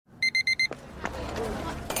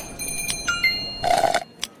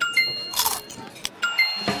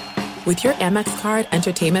With your Amex card,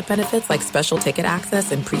 entertainment benefits like special ticket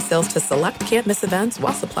access and pre-sales to select can't-miss events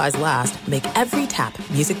while supplies last make every tap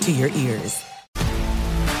music to your ears.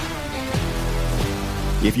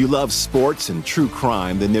 If you love sports and true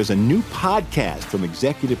crime, then there's a new podcast from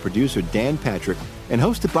executive producer Dan Patrick and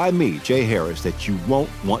hosted by me, Jay Harris, that you won't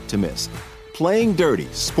want to miss. Playing Dirty: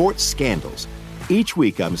 Sports Scandals. Each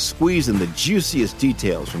week, I'm squeezing the juiciest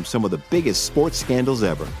details from some of the biggest sports scandals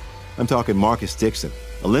ever. I'm talking Marcus Dixon,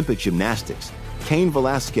 Olympic gymnastics, Cain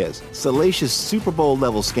Velasquez, salacious Super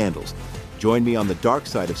Bowl-level scandals. Join me on the dark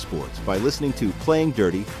side of sports by listening to Playing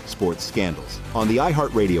Dirty: Sports Scandals on the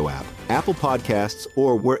iHeartRadio app, Apple Podcasts,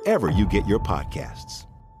 or wherever you get your podcasts.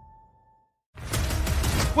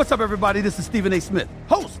 What's up, everybody? This is Stephen A. Smith,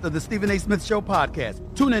 host of the Stephen A. Smith Show podcast.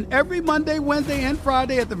 Tune in every Monday, Wednesday, and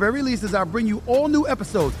Friday at the very least as I bring you all new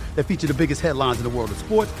episodes that feature the biggest headlines in the world of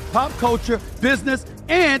sports, pop culture, business,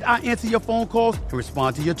 and I answer your phone calls and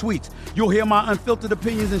respond to your tweets. You'll hear my unfiltered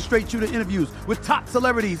opinions and straight-shooter interviews with top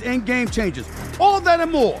celebrities and game changers. All that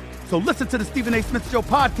and more. So listen to the Stephen A. Smith Show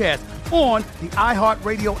podcast on the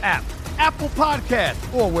iHeartRadio app, Apple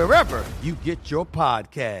Podcasts, or wherever you get your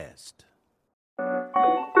podcast.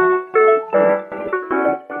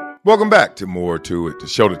 Welcome back to More to It, the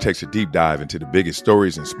show that takes a deep dive into the biggest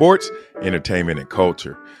stories in sports, entertainment, and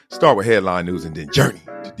culture. Start with headline news and then journey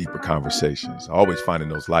to deeper conversations. Always finding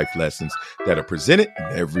those life lessons that are presented in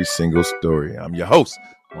every single story. I'm your host,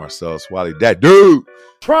 Marcel Swally, that dude.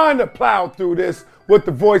 Trying to plow through this with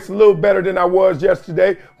the voice a little better than I was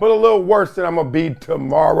yesterday, but a little worse than I'm going to be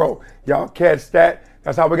tomorrow. Y'all catch that?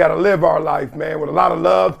 That's how we got to live our life, man, with a lot of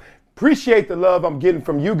love. Appreciate the love I'm getting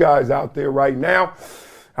from you guys out there right now.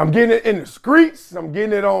 I'm getting it in the streets. I'm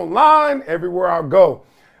getting it online, everywhere I go.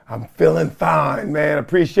 I'm feeling fine, man.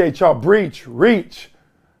 Appreciate y'all. Breach, Reach,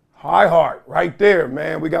 High Heart, right there,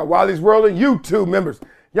 man. We got Wiley's World and YouTube members.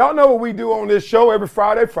 Y'all know what we do on this show every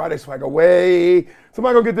Friday. Friday swag away.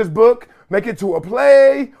 Somebody gonna get this book, make it to a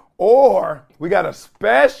play, or we got a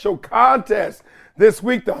special contest this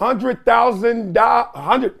week, the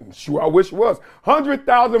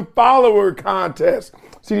 $100,000 follower contest.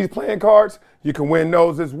 See these playing cards? You can win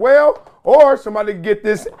those as well, or somebody can get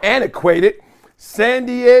this antiquated San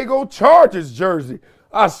Diego Chargers jersey.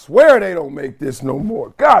 I swear they don't make this no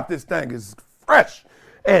more. God, this thing is fresh.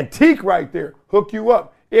 Antique right there. Hook you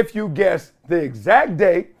up if you guess the exact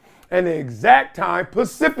date and the exact time,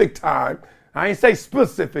 Pacific time. I ain't say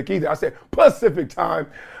specific either. I said Pacific time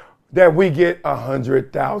that we get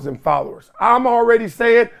 100,000 followers. I'm already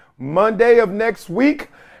saying Monday of next week,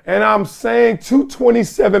 and I'm saying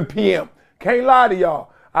 2:27 p.m. Can't lie to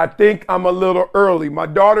y'all. I think I'm a little early. My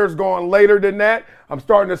daughter's going later than that. I'm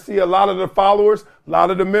starting to see a lot of the followers, a lot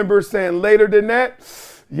of the members saying later than that.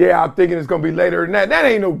 Yeah, I'm thinking it's going to be later than that. That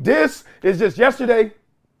ain't no diss. It's just yesterday,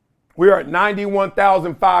 we were at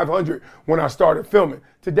 91,500 when I started filming.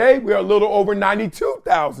 Today, we are a little over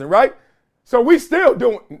 92,000, right? So we still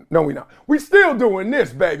doing, no, we not. We still doing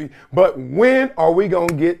this, baby. But when are we going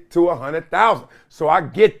to get to 100,000? So I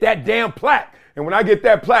get that damn plaque. And when I get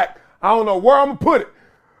that plaque, I don't know where I'm going to put it,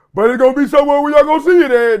 but it's going to be somewhere where y'all going to see it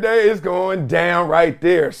every day. It's going down right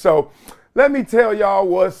there. So let me tell y'all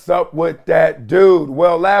what's up with that dude.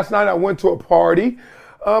 Well, last night I went to a party.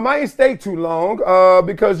 I ain't stayed too long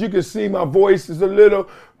because you can see my voice is a little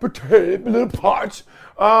parched.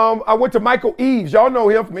 I went to Michael Eaves. Y'all know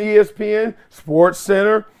him from ESPN, Sports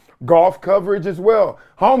Center, golf coverage as well.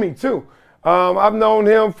 Homie, too. I've known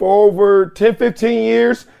him for over 10, 15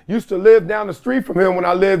 years. Used to live down the street from him when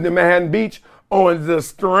I lived in Manhattan Beach on the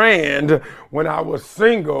Strand when I was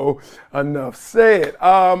single. Enough said.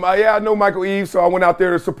 I know Michael Eaves, so I went out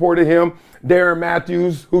there to support him. Darren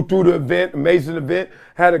Matthews, who threw the event, amazing event,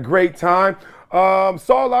 had a great time.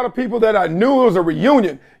 Saw a lot of people that I knew. It was a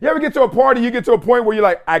reunion. You ever get to a party, you get to a point where you're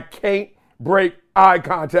like, I can't break eye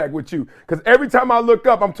contact with you. Because every time I look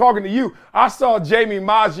up, I'm talking to you. I saw Jamie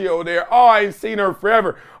Maggio there. Oh, I ain't seen her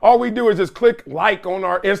forever. All we do is just click like on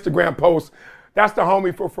our Instagram post. That's the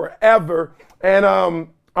homie for forever. And I'm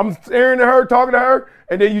staring at her, talking to her,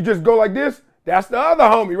 and then you just go like this. That's the other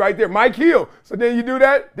homie right there, Mike Hill. So then you do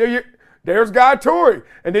that. There's Guy Torrey.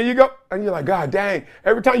 And then you go, and you're like, God dang,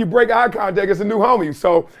 every time you break eye contact, it's a new homie.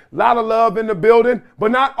 So a lot of love in the building,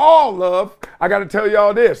 but not all love. I got to tell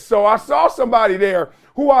y'all this. So I saw somebody there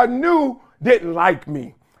who I knew didn't like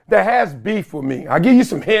me, that has beef with me. I'll give you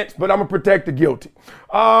some hints, but I'm going to protect the guilty.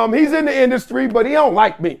 He's in the industry, but he don't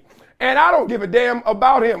like me. And I don't give a damn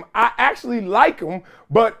about him. I actually like him,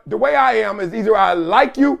 but the way I am is either I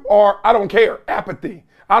like you or I don't care. Apathy.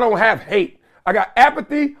 I don't have hate. I got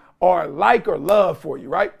apathy or like or love for you,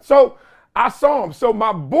 right? So I saw him. So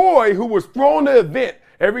my boy who was throwing the event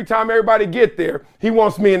every time everybody get there, he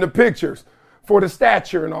wants me in the pictures for the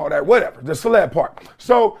stature and all that, whatever, the celeb part.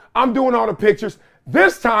 So I'm doing all the pictures.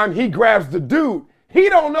 This time he grabs the dude. He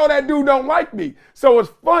don't know that dude don't like me. So it's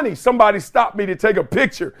funny. Somebody stopped me to take a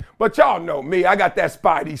picture. But y'all know me. I got that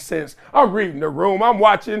spidey sense. I'm reading the room. I'm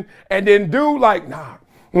watching. And then dude like,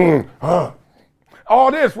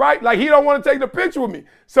 all this, right? Like he don't want to take the picture with me.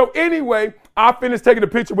 So anyway, I finished taking the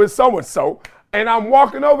picture with so-and-so. And I'm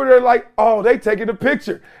walking over there like, oh, they taking the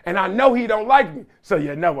picture. And I know he don't like me. So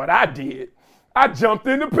you know what I did? I jumped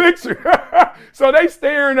in the picture. So they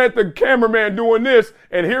staring at the cameraman doing this,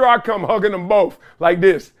 and here I come hugging them both like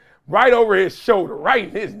this, right over his shoulder, right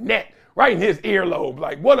in his neck, right in his earlobe,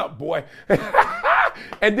 like, what up, boy?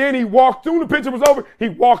 And then he walked through, the picture was over, he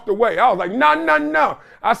walked away. I was like, no.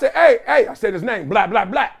 I said, hey, I said his name, blah, blah,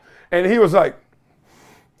 blah. And he was like,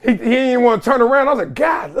 he didn't want to turn around. I was like,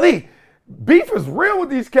 golly, beef is real with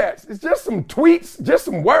these cats. It's just some tweets, just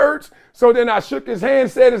some words. So then I shook his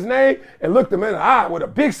hand, said his name, and looked him in the eye with a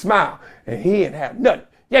big smile. And he ain't had nothing.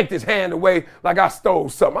 Yanked his hand away like I stole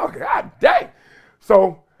something. I was like, God dang.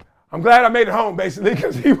 So I'm glad I made it home, basically,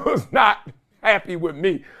 because he was not happy with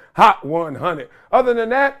me. Hot 100. Other than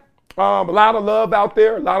that, a lot of love out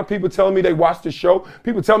there. A lot of people telling me they watched the show.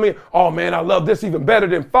 People tell me, oh, man, I love this even better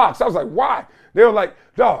than Fox. I was like, why? They were like,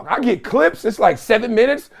 dog, I get clips. It's like 7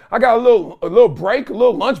 minutes. I got a little break, a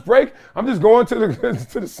little lunch break. I'm just going to the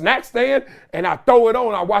to the snack stand and I throw it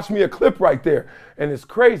on. I watch me a clip right there. And it's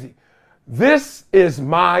crazy. This is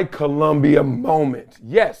my Columbia moment.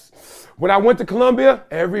 Yes. When I went to Columbia,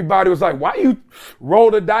 everybody was like, why you roll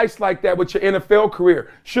the dice like that with your NFL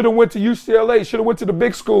career? Should have went to UCLA. Should have went to the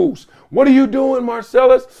big schools. What are you doing,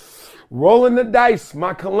 Marcellus? Rolling the dice,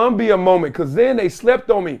 my Columbia moment. Because then they slept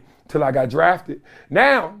on me till I got drafted.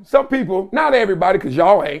 Now, some people, not everybody, because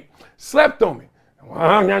y'all ain't, slept on me.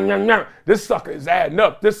 This sucker is adding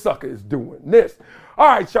up. This sucker is doing this. All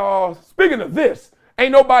right, y'all. Speaking of this,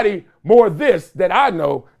 ain't nobody more this that I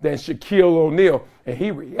know than Shaquille O'Neal. And he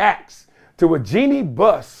reacts to what Jeannie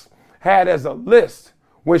Buss had as a list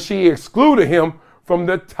when she excluded him from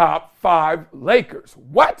the top 5 Lakers.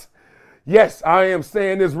 What? Yes, I am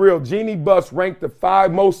saying this real. Jeannie Buss ranked the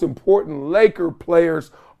 5 most important Laker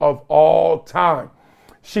players of all time.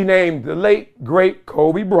 She named the late, great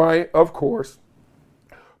Kobe Bryant, of course,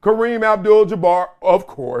 Kareem Abdul-Jabbar, of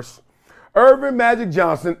course, Irvin Magic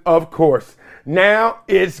Johnson, of course. Now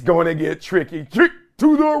it's going to get tricky. Trick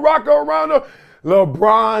to the rock around the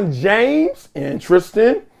LeBron James,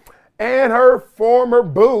 interesting, and her former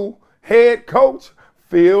boo head coach,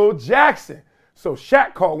 Phil Jackson. So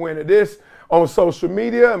Shaq caught wind of this on social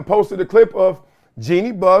media and posted a clip of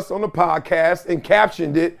Jeannie Buss on the podcast and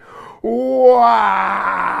captioned it,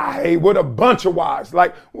 why? With a bunch of whys,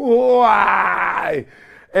 like, why?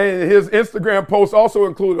 And his Instagram post also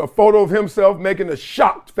included a photo of himself making a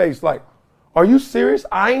shocked face, like, are you serious?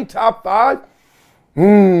 I ain't top 5?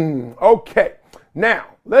 Okay. Now,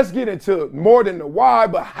 let's get into more than the why,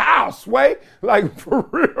 but how, Sway? Like, for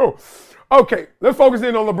real. Okay, let's focus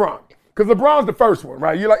in on LeBron. Because LeBron's the first one,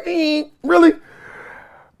 right? You're like, really?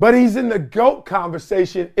 But he's in the GOAT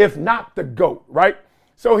conversation, if not the GOAT, right?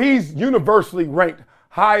 So he's universally ranked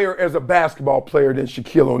higher as a basketball player than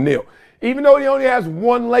Shaquille O'Neal. Even though he only has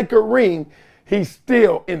 1 Laker ring, he's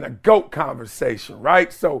still in the GOAT conversation,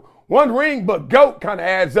 right? So 1 ring, but GOAT kind of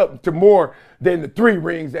adds up to more than the 3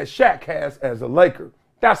 rings that Shaq has as a Laker.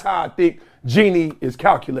 That's how I think Jeannie is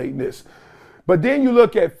calculating this. But then you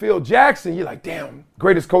look at Phil Jackson, you're like, damn,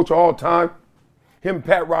 greatest coach of all time. Him and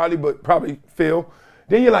Pat Riley, but probably Phil.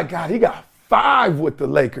 Then you're like, God, he got 5 with the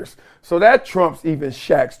Lakers. So that trumps even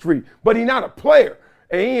Shaq's 3. But he's not a player,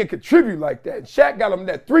 and he ain't contribute like that. And Shaq got him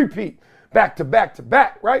that 3-peat back to back to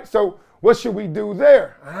back, right? So what should we do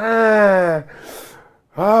there?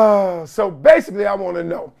 So basically I want to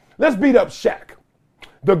know. Let's beat up Shaq.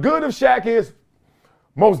 The good of Shaq is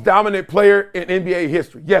most dominant player in NBA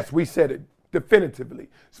history. Yes, we said it definitively,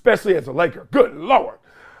 especially as a Laker. Good Lord.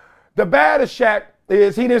 The bad of Shaq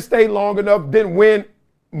is he didn't stay long enough, didn't win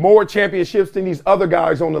more championships than these other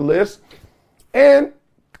guys on the list. And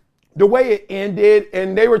the way it ended,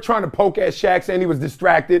 and they were trying to poke at Shaq saying he was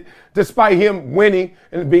distracted, despite him winning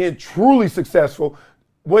and being truly successful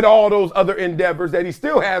with all those other endeavors that he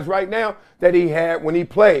still has right now that he had when he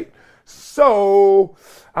played. So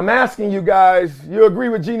I'm asking you guys, you agree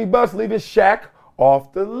with Jeannie Buss leaving Shaq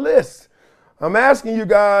off the list? I'm asking you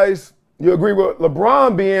guys, you agree with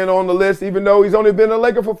LeBron being on the list, even though he's only been a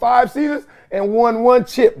Laker for 5 seasons and won 1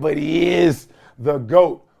 chip, but he is the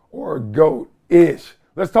GOAT or GOAT-ish.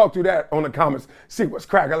 Let's talk through that on the comments. See what's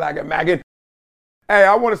cracking like a maggot. Hey,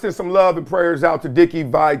 I want to send some love and prayers out to Dickie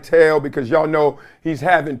Vitale because y'all know he's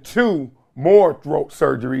having 2 more throat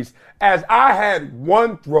surgeries, as I had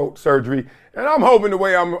 1 throat surgery, and I'm hoping the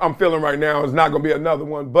way I'm feeling right now is not going to be another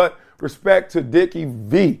one. But respect to Dickie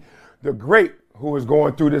V, the great, who is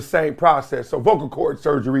going through the same process. So vocal cord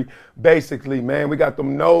surgery, basically, man, we got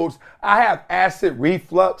them nodes. I have acid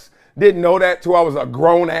reflux. Didn't know that till I was a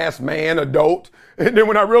grown-ass man, adult. And then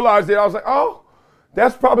when I realized it, I was like, oh,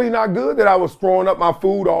 that's probably not good that I was throwing up my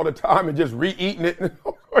food all the time and just re-eating it. I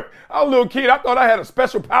was a little kid. I thought I had a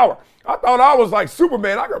special power. I thought I was like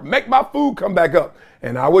Superman. I could make my food come back up.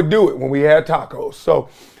 And I would do it when we had tacos. So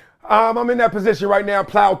I'm in that position right now.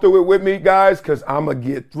 Plow through it with me, guys, because I'm going to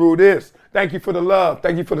get through this. Thank you for the love.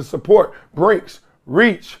 Thank you for the support. Brinks,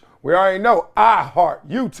 Reach. We already know. iHeart,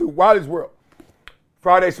 YouTube, Wiley's World.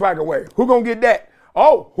 Friday Swag Away. Who going to get that?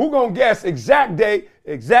 Oh, who going to guess exact day,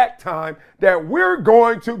 exact time that we're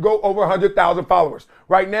going to go over 100,000 followers?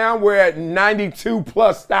 Right now, we're at 92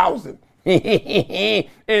 plus thousand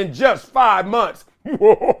in just 5 months.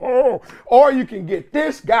 Or you can get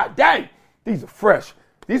this. God dang, these are fresh.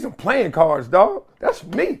 These are playing cards, dog. That's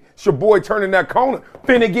me. It's your boy turning that corner.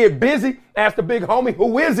 Finna get busy. Ask the big homie,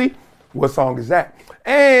 who is he? What song is that?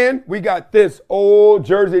 And we got this old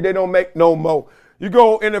jersey they don't make no more. You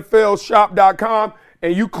go on NFLshop.com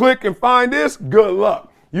and you click and find this, good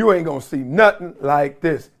luck. You ain't gonna see nothing like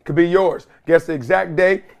this. Could be yours. Guess the exact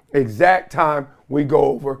day, exact time we go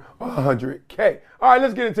over 100K. All right,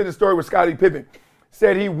 let's get into the story with Scottie Pippen.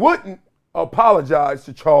 Said he wouldn't apologize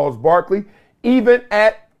to Charles Barkley, even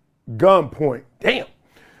at gunpoint. Damn,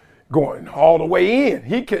 going all the way in.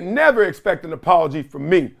 He can never expect an apology from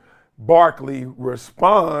me. Barkley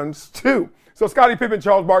responds to. So Scottie Pippen and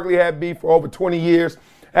Charles Barkley had beef for over 20 years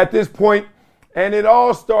at this point, and it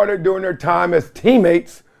all started during their time as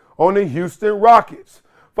teammates on the Houston Rockets.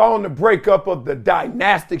 Following the breakup of the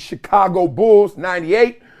dynastic Chicago Bulls,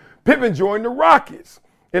 98, Pippen joined the Rockets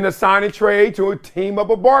in a sign and trade to a team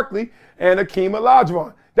up of Barkley and Akeem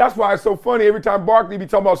Olajuwon. That's why it's so funny every time Barkley be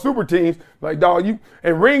talking about super teams, like, dog, you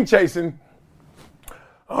and ring chasing,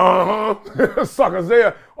 suckers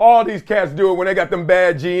there. All these cats do it when they got them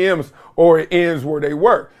bad GMs or it ends where they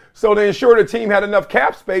work. So to ensure the team had enough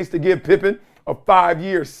cap space to give Pippen a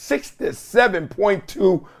 5-year,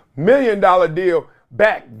 $67.2 million deal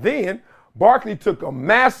back then, Barkley took a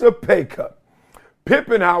massive pay cut.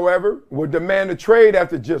 Pippen, however, would demand a trade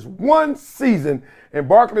after just 1 season, and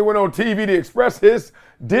Barkley went on TV to express his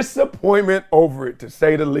disappointment over it, to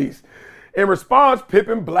say the least. In response,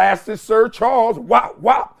 Pippen blasted Sir Charles, wop,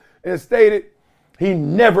 wop, and stated he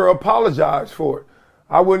never apologized for it.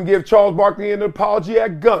 I wouldn't give Charles Barkley an apology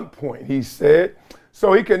at gunpoint, he said,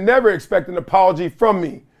 so he can never expect an apology from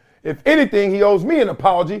me. If anything, he owes me an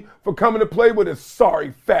apology for coming to play with his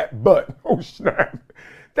sorry fat butt. Oh, snap.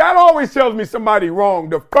 That always tells me somebody wrong.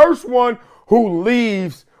 The first one who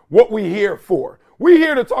leaves what we here for. We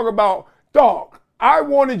here to talk about, dog, I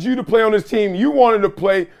wanted you to play on this team. You wanted to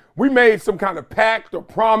play. We made some kind of pact or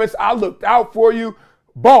promise. I looked out for you.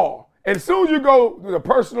 Ball. And as soon as you go to the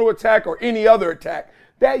personal attack or any other attack,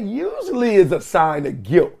 that usually is a sign of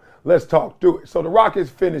guilt. Let's talk through it. So the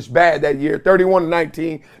Rockets finished bad that year,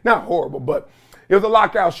 31-19. Not horrible, but it was a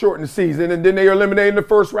lockout shortened season, and then they were eliminated in the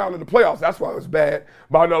first round of the playoffs. That's why it was bad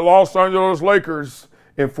by the Los Angeles Lakers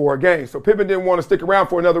in 4 games. So Pippen didn't want to stick around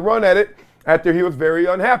for another run at it after he was very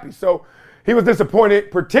unhappy. So he was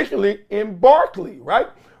disappointed, particularly in Barkley, right,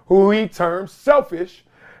 who he termed selfish,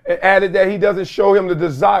 and added that he doesn't show him the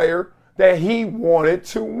desire that he wanted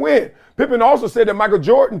to win. Pippen also said that Michael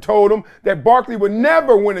Jordan told him that Barkley would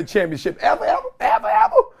never win a championship, ever.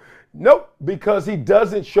 Nope, because he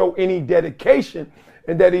doesn't show any dedication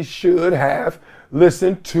and that he should have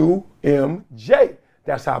listened to MJ.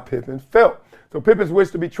 That's how Pippen felt. So Pippen's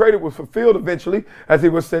wish to be traded was fulfilled eventually as he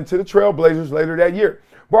was sent to the Trail Blazers later that year.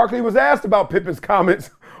 Barkley was asked about Pippen's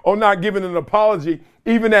comments on not giving an apology,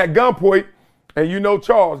 even at gunpoint, and you know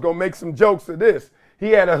Charles gonna make some jokes of this.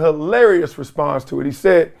 He had a hilarious response to it. He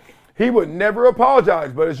said he would never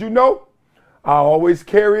apologize, but as you know, I always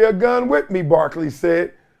carry a gun with me, Barkley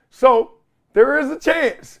said. So there is a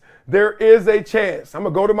chance. There is a chance. I'm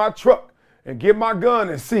going to go to my truck and get my gun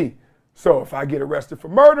and see. So if I get arrested for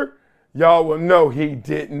murder, y'all will know he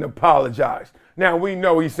didn't apologize. Now, we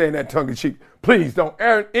know he's saying that tongue-in-cheek. Please don't,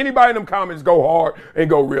 anybody in them comments go hard and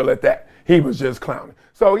go real at that. He was just clowning.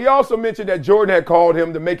 So he also mentioned that Jordan had called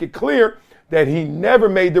him to make it clear that he never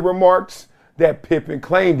made the remarks that Pippen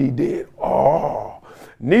claimed he did. Oh.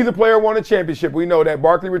 Neither player won a championship. We know that.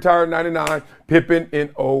 Barkley retired in 99, Pippen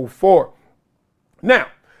in 04. Now,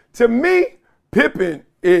 to me, Pippen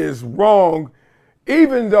is wrong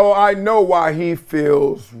even though I know why he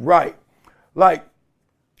feels right. Like,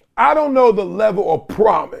 I don't know the level of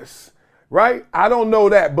promise, right? I don't know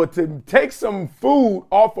that. But to take some food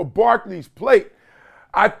off of Barkley's plate,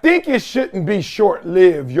 I think it shouldn't be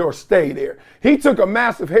short-lived, your stay there. He took a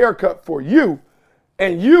massive haircut for you,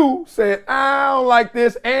 and you said, I don't like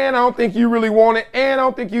this, and I don't think you really want it, and I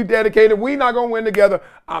don't think you dedicated. We're not going to win together.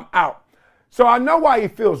 I'm out. So I know why he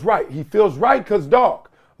feels right. He feels right because, dog,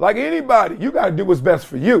 like anybody, you got to do what's best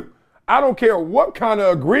for you. I don't care what kind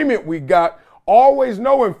of agreement we got. Always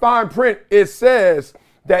know in fine print it says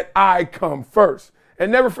that I come first.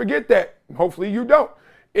 And never forget that. Hopefully you don't.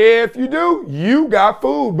 If you do, you got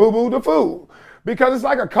food, boo-boo the food. Because it's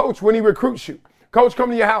like a coach when he recruits you. Coach come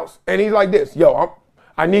to your house and he's like this, yo,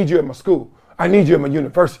 I need you at my school. I need you at my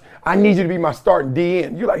university. I need you to be my starting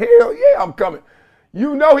DN. You're like, hell yeah, I'm coming.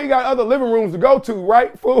 You know he got other living rooms to go to,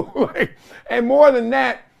 right, fool? And more than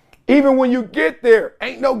that, even when you get there,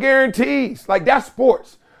 ain't no guarantees. Like, that's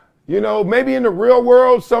sports. You know, maybe in the real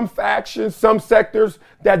world, some factions, some sectors,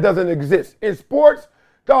 that doesn't exist. In sports,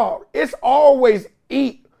 dog, it's always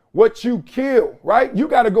eat what you kill, right? You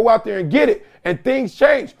got to go out there and get it, and things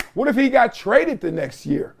change. What if he got traded the next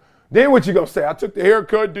year? Then what you going to say? I took the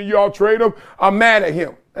haircut, did y'all trade him? I'm mad at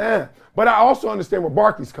him. But I also understand where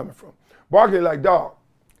Barkley's coming from. Barkley like, dog,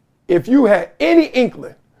 if you had any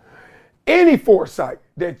inkling, any foresight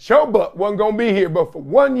that your butt wasn't going to be here but for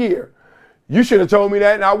 1 year, you should have told me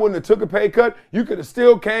that and I wouldn't have took a pay cut. You could have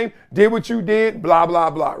still came, did what you did, blah, blah,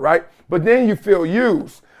 blah, right? But then you feel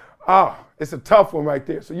used. It's a tough one right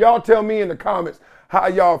there. So y'all tell me in the comments how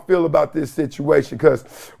y'all feel about this situation,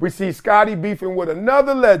 because we see Scottie beefing with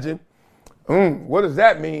another legend. What does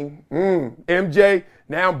that mean? MJ,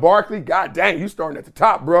 now Barkley. God dang, you starting at the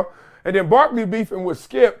top, bro. And then Barkley beefing with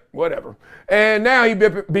Skip, whatever. And now he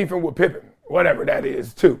beefing with Pippen, whatever that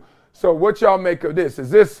is, too. So what y'all make of this? Is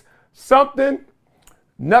this something,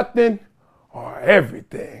 nothing, or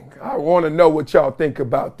everything? I want to know what y'all think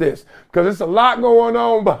about this, because there's a lot going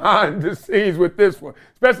on behind the scenes with this one,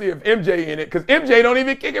 especially if MJ in it, because MJ don't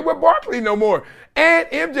even kick it with Barkley no more. And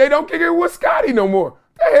MJ don't kick it with Scottie no more.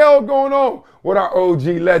 What the hell going on with our OG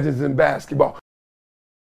legends in basketball?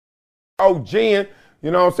 OGing, you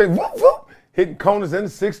know what I'm saying? Whoop, whoop, hitting corners in the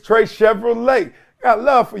 6 Trey Chevrolet. Got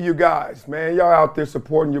love for you guys, man. Y'all out there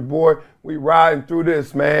supporting your boy. We riding through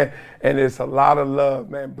this, man. And it's a lot of love,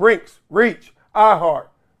 man. Brinks, Reach, iHeart,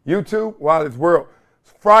 YouTube, Wildest World.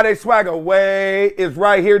 Friday Swagger Way is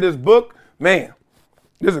right here. This book, man,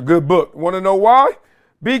 this is a good book. Want to know why?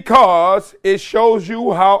 Because it shows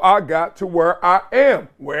you how I got to where I am,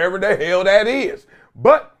 wherever the hell that is.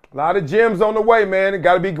 But a lot of gems on the way, man. It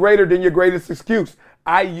got to be greater than your greatest excuse.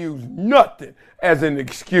 I use nothing as an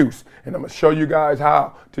excuse, and I'm going to show you guys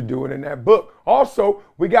how to do it in that book. Also,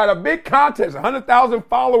 we got a big contest, 100,000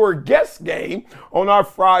 follower guest game on our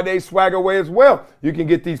Friday Swagger Way as well. You can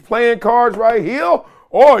get these playing cards right here,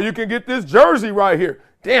 or you can get this jersey right here.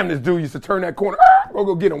 Damn, this dude used to turn that corner.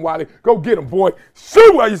 Go get him, Wiley. Go get him, boy.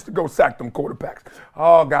 Shoot, I used to go sack them quarterbacks.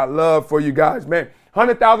 Oh, got love for you guys, man.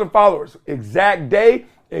 100,000 followers, exact day,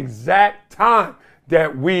 exact time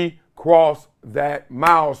that we cross that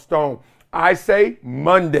milestone. I say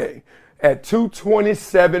Monday at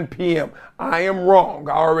 2:27 p.m. I am wrong.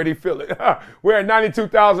 I already feel it. We're at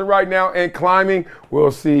 92,000 right now and climbing.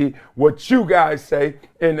 We'll see what you guys say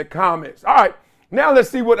in the comments. All right, now let's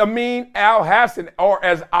see what Amin Al Hassan, or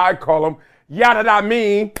as I call him, Yada Da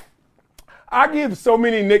Mean. I give so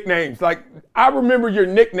many nicknames. Like, I remember your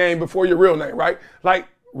nickname before your real name, right? Like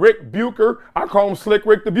Rick Bucher, I call him Slick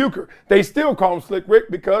Rick the Bucher. They still call him Slick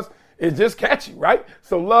Rick because it's just catchy, right?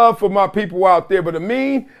 So love for my people out there. But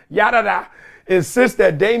Amin, yada da, insists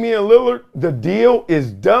that Damian Lillard, the deal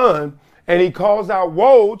is done, and he calls out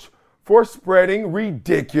Woj for spreading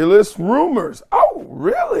ridiculous rumors. Oh,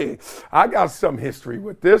 really? I got some history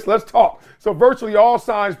with this. Let's talk. So virtually all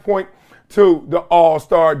signs point to the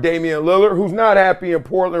all-star Damian Lillard, who's not happy in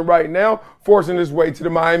Portland right now, forcing his way to the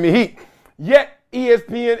Miami Heat. Yet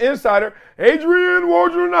ESPN insider Adrian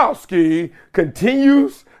Wojnarowski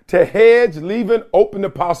continues to hedge, leaving open the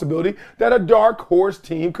possibility that a dark horse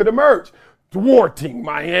team could emerge, thwarting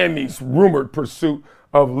Miami's rumored pursuit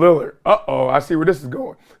of Lillard. I see where this is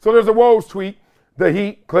going. So there's a Woj tweet. The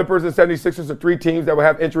Heat, Clippers, and 76ers are 3 teams that will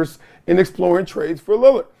have interest in exploring trades for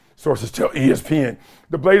Lillard. Sources tell ESPN.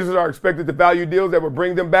 The Blazers are expected to value deals that will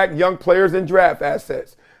bring them back young players and draft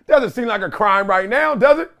assets. Doesn't seem like a crime right now,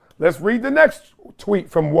 does it? Let's read the next tweet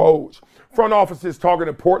from Woj. Front offices talking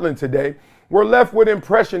to Portland today. We're left with the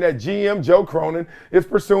impression that GM Joe Cronin is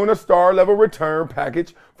pursuing a star-level return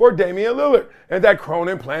package for Damian Lillard, and that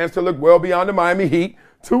Cronin plans to look well beyond the Miami Heat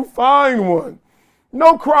to find one.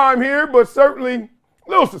 No crime here, but certainly a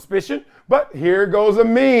little suspicion. But here goes a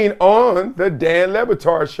meme on the Dan Le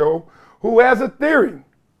Batard show who has a theory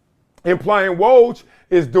implying Woj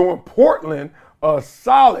is doing Portland a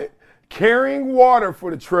solid, carrying water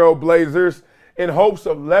for the Trailblazers in hopes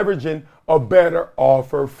of leveraging a better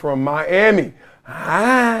offer from Miami.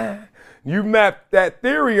 You map that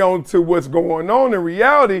theory onto what's going on in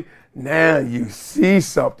reality, now you see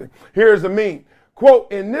something. Here's a meme.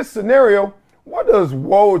 Quote, in this scenario, what does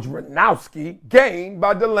Woj gain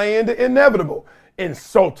by delaying the inevitable?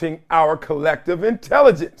 Insulting our collective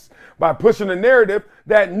intelligence by pushing a narrative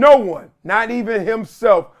that no one, not even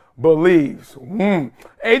himself, believes.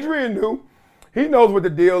 Adrian knew. He knows what the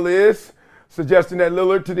deal is, suggesting that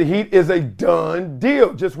Lillard to the Heat is a done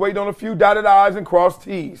deal. Just wait on a few dotted I's and crossed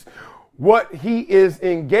T's. What he is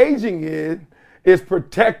engaging in is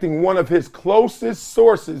protecting one of his closest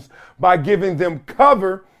sources by giving them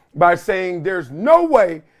cover by saying there's no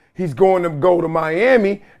way he's going to go to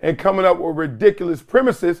Miami and coming up with ridiculous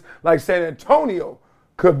premises like San Antonio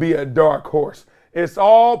could be a dark horse. It's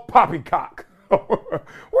all poppycock.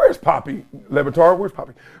 Where's Poppy? Le Batard, where's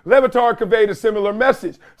Poppy? Le Batard conveyed a similar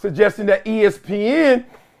message, suggesting that ESPN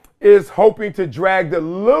is hoping to drag the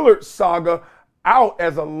Lillard saga out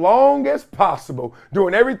as long as possible,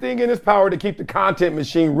 doing everything in its power to keep the content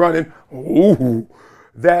machine running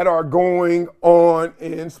that are going on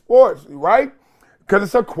in sports, right? Because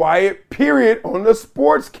it's a quiet period on the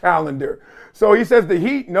sports calendar. So he says the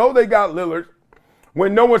Heat know they got Lillard.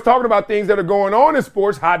 When no one's talking about things that are going on in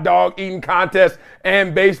sports, hot dog eating contests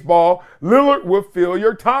and baseball, Lillard will fill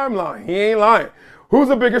your timeline. He ain't lying. Who's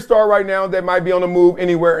the biggest star right now that might be on the move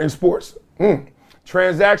anywhere in sports?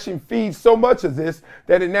 Transaction feeds so much of this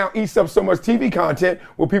that it now eats up so much TV content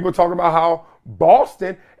where people talk about how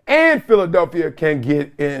Boston and Philadelphia can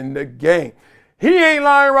get in the game. He ain't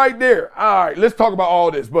lying right there. All right, let's talk about all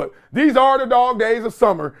this. But these are the dog days of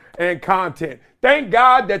summer and content. Thank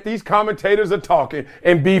God that these commentators are talking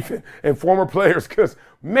and beefing and former players because,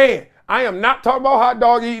 man, I am not talking about hot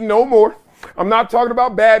dog eating no more. I'm not talking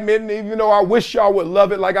about badminton, even though I wish y'all would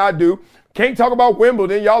love it like I do. Can't talk about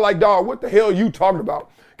Wimbledon. Y'all like, dog, what the hell are you talking about?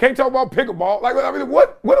 Can't talk about pickleball. Like, I mean,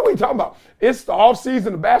 what are we talking about? It's the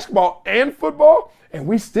offseason of basketball and football, and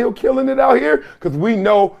we still killing it out here because we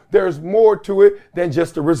know there's more to it than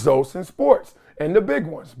just the results in sports and the big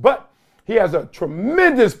ones. But he has a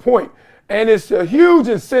tremendous point, and it's a huge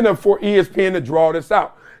incentive for ESPN to draw this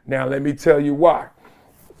out. Now, let me tell you why.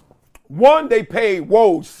 One, they paid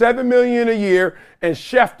Woj $7 million a year and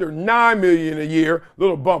Schefter $9 million a year.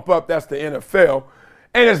 Little bump up, that's the NFL.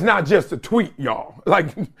 And it's not just a tweet, y'all.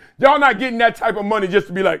 Like, y'all not getting that type of money just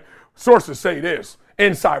to be like, sources say this,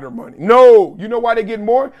 insider money. No, you know why they get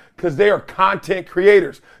more? Because they are content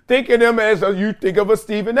creators. Think of them as you think of a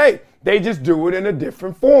Stephen A. They just do it in a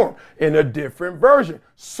different form, in a different version.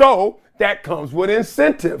 So that comes with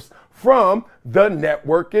incentives from the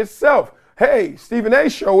network itself. Hey, Stephen A.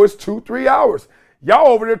 show is 2-3 hours. Y'all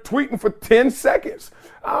over there tweeting for 10 seconds.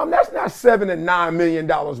 That's not $7 and $9 million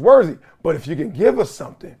worthy. But if you can give us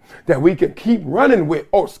something that we can keep running with,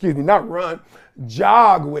 not run,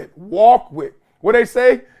 jog with, walk with. What they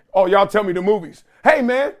say? Oh, y'all tell me the movies. Hey,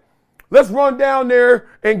 man, let's run down there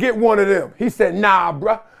and get one of them. He said, nah,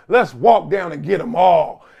 bruh, let's walk down and get them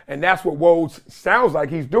all. And that's what Woj sounds like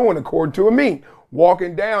he's doing, according to a meme.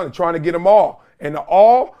 Walking down and trying to get them all. And the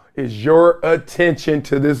all is your attention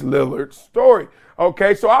to this Lillard story.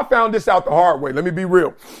 Okay, so I found this out the hard way. Let me be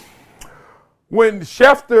real. When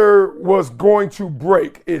Schefter was going to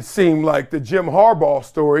break, it seemed like the Jim Harbaugh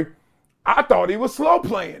story, I thought he was slow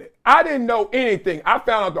playing it. I didn't know anything. I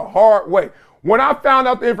found out the hard way. When I found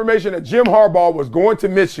out the information that Jim Harbaugh was going to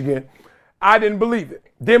Michigan, I didn't believe it.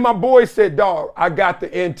 Then my boy said, dog, I got the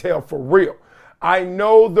intel for real. I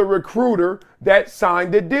know the recruiter that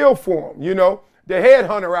signed the deal for him, you know. The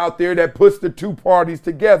headhunter out there that puts the two parties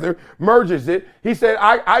together, merges it. He said,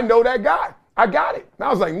 I know that guy. I got it. And I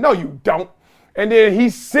was like, no, you don't. And then he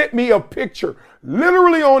sent me a picture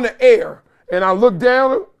literally on the air. And I looked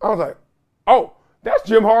down. I was like, oh, that's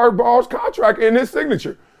Jim Harbaugh's contract and his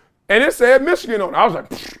signature. And it said Michigan on it. I was like,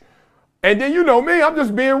 pfft. And then you know me, I'm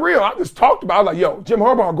just being real. I just talked about it. I was like, yo, Jim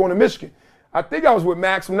Harbaugh going to Michigan. I think I was with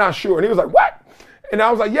Max. I'm not sure. And he was like, what? And I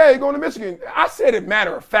was like, yeah, he's going to Michigan. I said it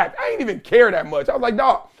matter of fact. I ain't even care that much. I was like,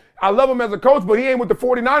 dog, I love him as a coach, but he ain't with the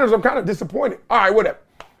 49ers. I'm kind of disappointed. All right, whatever.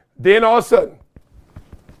 Then all of a sudden,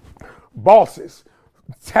 bosses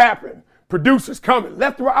tapping, producers coming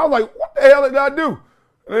left and right. I was like, what the hell did I do?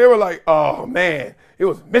 And they were like, oh, man, it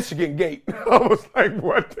was Michigan Gate. I was like,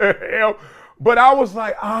 what the hell? But I was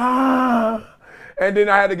like, And then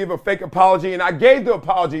I had to give a fake apology, and I gave the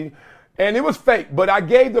apology. And it was fake, but I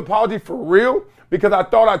gave the apology for real because I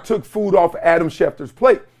thought I took food off Adam Schefter's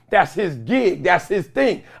plate. That's his gig. That's his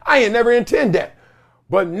thing. I ain't never intend that.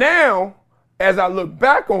 But now, as I look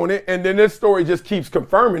back on it, and then this story just keeps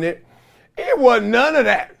confirming it, it wasn't none of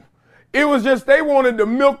that. It was just they wanted to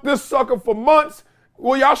milk this sucker for months.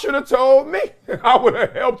 Well, y'all should have told me. I would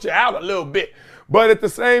have helped you out a little bit. But at the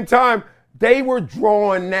same time, they were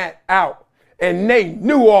drawing that out. And they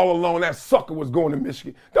knew all along that sucker was going to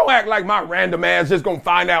Michigan. Don't act like my random ass just going to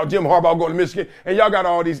find out Jim Harbaugh going to Michigan. And y'all got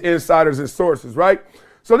all these insiders and sources, right?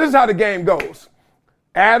 So this is how the game goes.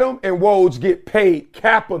 Adam and Woj get paid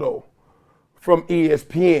capital from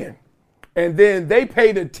ESPN. And then they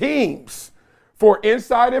pay the teams for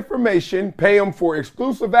inside information, pay them for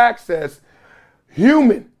exclusive access,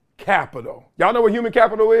 human capital. Y'all know what human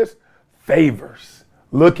capital is? Favors,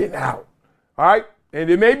 looking out, all right? And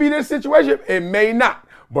it may be this situation, it may not.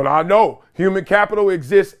 But I know human capital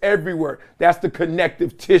exists everywhere. That's the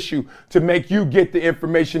connective tissue to make you get the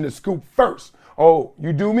information to scoop first. Oh,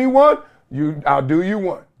 you do me one, I'll do you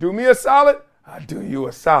one. Do me a solid, I'll do you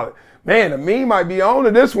a solid. Man, the me might be on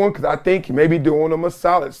to this one because I think you may be doing them a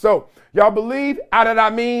solid. So, y'all believe out of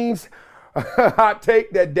that means hot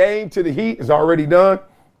take that Dame to the Heat is already done?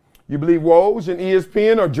 You believe Woj and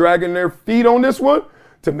ESPN are dragging their feet on this one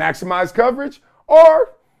to maximize coverage?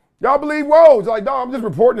 Or y'all believe Woj? Like, dog, I'm just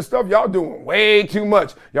reporting the stuff y'all doing way too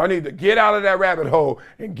much. Y'all need to get out of that rabbit hole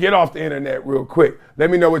and get off the internet real quick. Let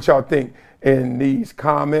me know what y'all think in these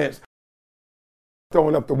comments.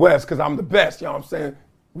 Throwing up the West because I'm the best, you know what I'm saying?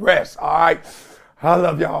 Rest, all right? I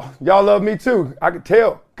love y'all. Y'all love me too. I can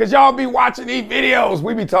tell because y'all be watching these videos.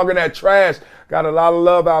 We be talking that trash. Got a lot of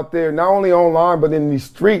love out there, not only online, but in these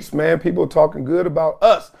streets, man. People talking good about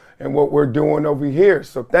us and what we're doing over here.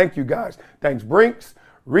 So thank you guys. Thanks, Brinks,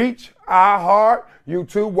 Reach, iHeart,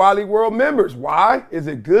 YouTube, Wally World members. Why is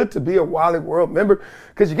it good to be a Wally World member?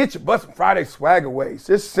 Because you get your Bustin' Friday swag away. It's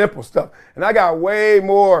just simple stuff. And I got way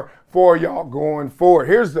more for y'all going forward.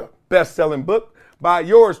 Here's the best-selling book by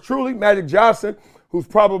yours truly, Magic Johnson, who's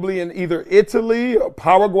probably in either Italy or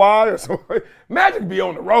Paraguay or something. Magic be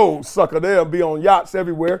on the road, sucker. They'll be on yachts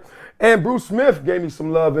everywhere. And Bruce Smith gave me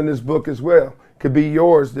some love in this book as well. Could be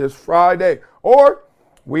yours this Friday. Or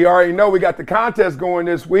we already know we got the contest going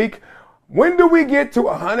this week. When do we get to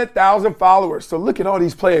 100,000 followers? So look at all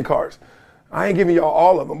these playing cards. I ain't giving y'all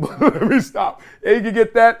all of them, but let me stop. And you can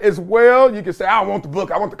get that as well. You can say, I want the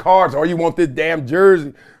book, I want the cards, or you want this damn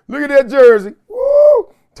jersey. Look at that jersey.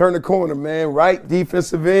 Woo! Turn the corner, man. Right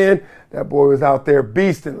defensive end. That boy was out there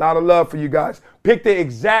beasting. A lot of love for you guys. Pick the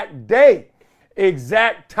exact day,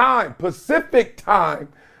 exact time, Pacific time,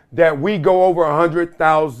 that we go over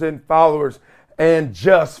 100,000 followers in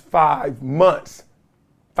just 5 months.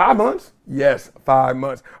 5 months? Yes, 5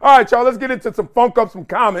 months. All right, y'all, let's get into some funk up some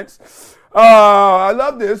comments. I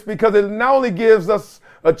love this because it not only gives us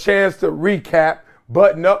a chance to recap,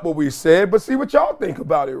 button up what we said, but see what y'all think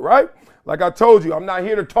about it, right? Like I told you, I'm not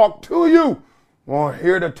here to talk to you. I'm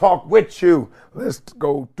here to talk with you. Let's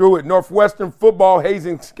go through it. Northwestern football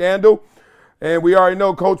hazing scandal. And we already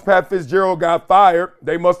know Coach Pat Fitzgerald got fired.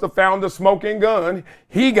 They must have found the smoking gun.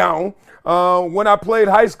 He gone. When I played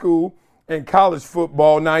high school and college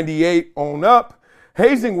football, 98 on up,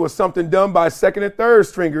 hazing was something done by second and third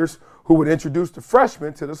stringers who would introduce the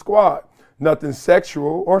freshmen to the squad. Nothing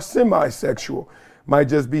sexual or semi-sexual. Might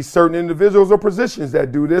just be certain individuals or positions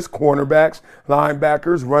that do this, cornerbacks,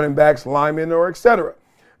 linebackers, running backs, linemen, or etc.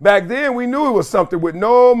 Back then, we knew it was something with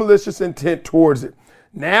no malicious intent towards it.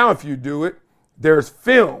 Now, if you do it, there's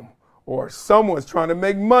film or someone's trying to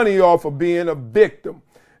make money off of being a victim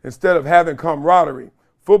instead of having camaraderie.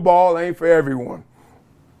 Football ain't for everyone.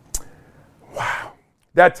 Wow,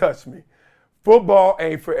 that touched me. Football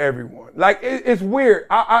ain't for everyone. Like, it's weird.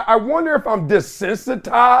 I wonder if I'm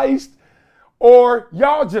desensitized or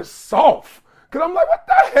y'all just soft. Because I'm like, what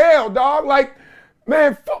the hell, dog? Like,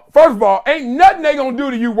 man, first of all, ain't nothing they going to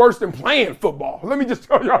do to you worse than playing football. Let me just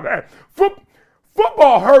tell y'all that.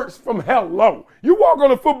 Football hurts from hello. You walk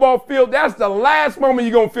on the football field, that's the last moment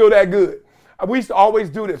you're going to feel that good. We used to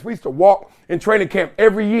always do this. We used to walk in training camp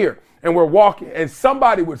every year, and we're walking, and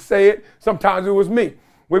somebody would say it. Sometimes it was me.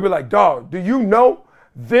 We'd be like, dog, do you know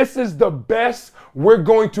this is the best we're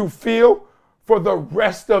going to feel for the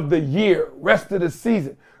rest of the year, rest of the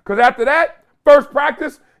season? Because after that, first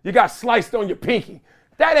practice, you got sliced on your pinky.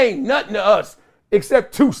 That ain't nothing to us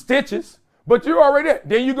except 2 stitches. But you're already there.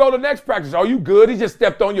 Then you go to the next practice. Are you good? He just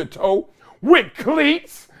stepped on your toe with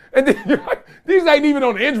cleats. And then you're like, these ain't even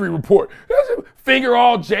on the injury report. Finger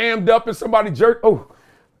all jammed up and somebody jerked. Oh,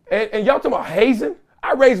 and y'all talking about hazing?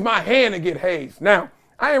 I raise my hand and get hazed. Now,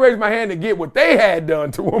 I ain't raised my hand to get what they had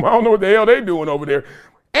done to them. I don't know what the hell they doing over there.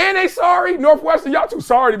 And they sorry. Northwestern, y'all too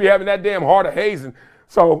sorry to be having that damn heart of hazing.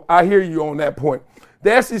 So I hear you on that point.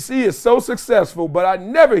 The SEC is so successful, but I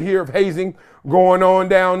never hear of hazing going on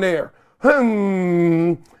down there.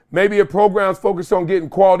 Maybe if programs focus on getting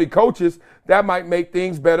quality coaches, that might make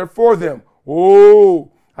things better for them.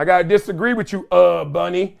 Oh, I got to disagree with you,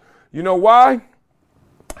 Bunny. You know why?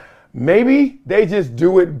 Maybe they just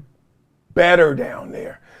do it better down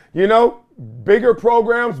there. You know, bigger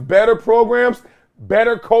programs, better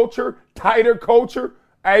culture, tighter culture.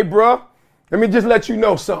 Hey, bruh, let me just let you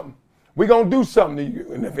know something. We're going to do something to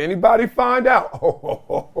you. And if anybody find out,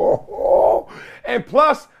 and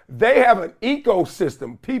plus, they have an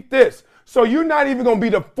ecosystem. Peep this. So you're not even going to be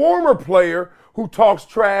the former player who talks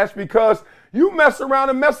trash because you mess around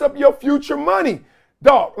and mess up your future money.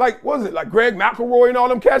 Dog, like, what is it, like Greg McElroy and all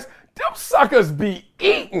them cats? Them suckers be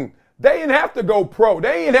eating. They didn't have to go pro.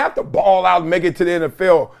 They didn't have to ball out and make it to the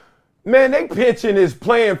NFL. Man, they pitching is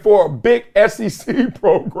playing for a big SEC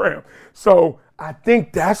program. So I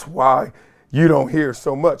think that's why you don't hear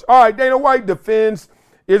so much. All right, Dana White defends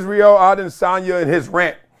Israel Adesanya in his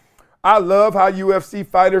rant. I love how UFC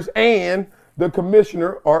fighters and the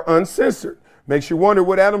commissioner are uncensored. Makes you wonder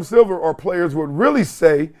what Adam Silver or players would really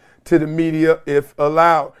say to the media if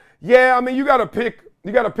allowed. Yeah, I mean, you got to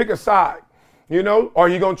pick a side. You know, are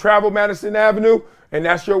you going to travel Madison Avenue and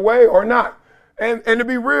that's your way or not? And to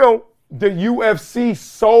be real, the UFC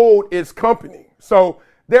sold its company. So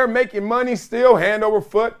they're making money still hand over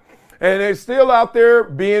foot, and they're still out there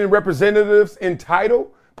being representatives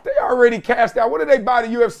entitled. They already cashed out. What did they buy the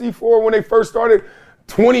UFC for when they first started?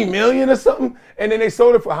 20 million or something? And then they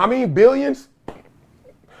sold it for how many billions?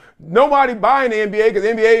 Nobody buying the NBA because the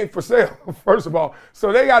NBA ain't for sale, first of all.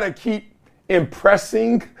 So they got to keep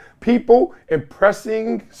impressing people,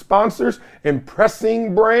 impressing sponsors,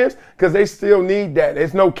 impressing brands, because they still need that.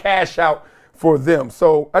 There's no cash out for them.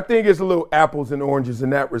 So I think it's a little apples and oranges in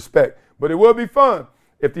that respect. But it will be fun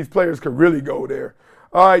if these players could really go there.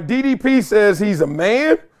 All right, DDP says he's a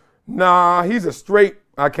man. Nah, he's a straight,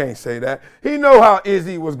 I can't say that. He know how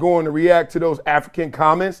Izzy was going to react to those African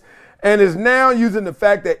comments and is now using the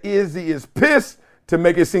fact that Izzy is pissed to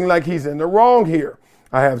make it seem like he's in the wrong here.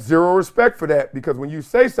 I have zero respect for that because when you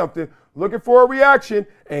say something looking for a reaction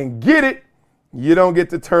and get it, you don't get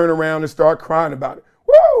to turn around and start crying about it.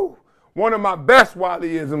 Woo! One of my best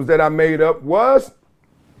Wiley-isms that I made up was,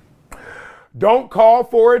 don't call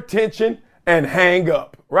for attention and hang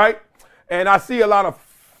up, right? And I see a lot of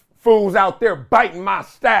fools out there biting my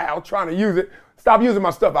style, trying to use it. Stop using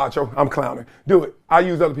my stuff, Acho. I'm clowning. Do it. I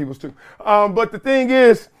use other people's too. But the thing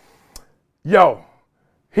is,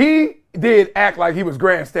 he did act like he was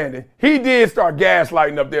grandstanding. He did start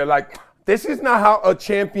gaslighting up there like, this is not how a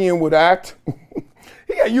champion would act.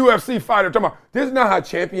 He a UFC fighter talking about, this is not how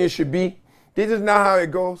champions should be. This is not how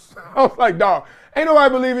it goes. I was like, dog, ain't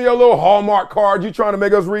nobody believing your little Hallmark card you trying to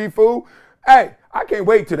make us read, fool. Hey, I can't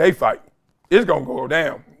wait till they fight. It's going to go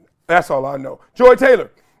down. That's all I know. Joy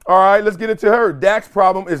Taylor. All right, let's get into her. Dak's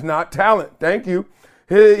problem is not talent. Thank you.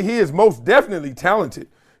 He is most definitely talented.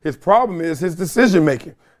 His problem is his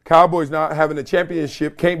decision-making. Cowboys not having a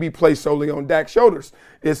championship can't be placed solely on Dak's shoulders.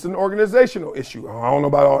 It's an organizational issue. I don't know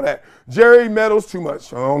about all that. Jerry meddles too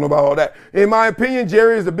much. I don't know about all that. In my opinion,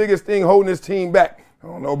 Jerry is the biggest thing holding his team back. I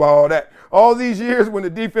don't know about all that. All these years when the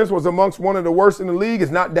defense was amongst one of the worst in the league is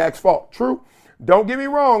not Dak's fault. True. Don't get me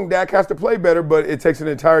wrong. Dak has to play better, but it takes an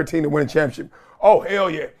entire team to win a championship. Oh, hell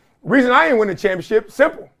yeah. Reason I ain't win a championship,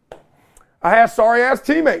 simple. I had sorry-ass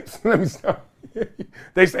teammates. Let me stop.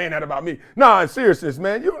 They saying that about me. Nah, in seriousness,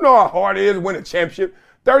 man, you know how hard it is to win a championship.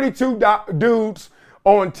 32 dudes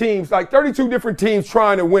on teams, like 32 different teams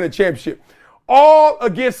trying to win a championship, all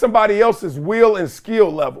against somebody else's will and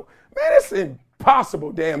skill level. Man, it's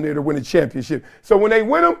impossible damn near to win a championship. So when they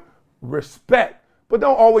win them, respect. But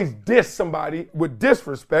don't always diss somebody with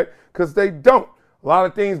disrespect because they don't. A lot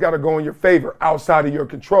of things got to go in your favor outside of your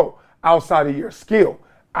control, outside of your skill,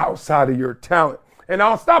 outside of your talent. And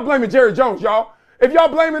I'll stop blaming Jerry Jones, y'all. If y'all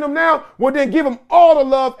blaming him now, well, then give him all the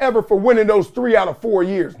love ever for winning those 3 out of 4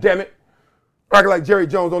 years, damn it. Acting like Jerry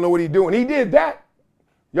Jones don't know what he's doing. He did that.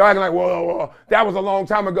 Y'all acting like, well, that was a long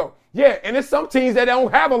time ago. Yeah, and it's some teams that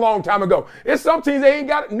don't have a long time ago. It's some teams they ain't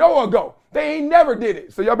got it no ago. They ain't never did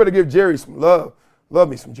it. So y'all better give Jerry some love. Love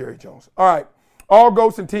me some Jerry Jones. All right. All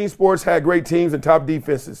GOATs in team sports had great teams and top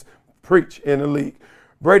defenses. Preach in the league.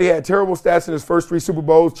 Brady had terrible stats in his first 3 Super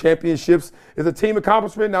Bowls. Championships is a team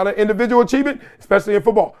accomplishment, not an individual achievement, especially in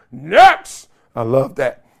football. Next! I love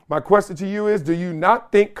that. My question to you is, do you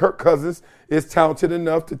not think Kirk Cousins is talented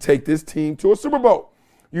enough to take this team to a Super Bowl?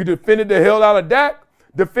 You defended the hell out of Dak.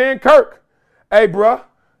 defend Kirk. Hey, bruh,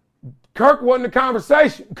 Kirk wasn't the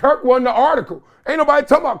conversation. Kirk wasn't the article. Ain't nobody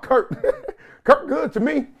talking about Kirk. Kirk good to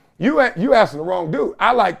me. You asking the wrong dude.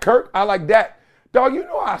 I like Kirk. I like that. Dog, you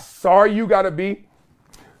know how sorry you got to be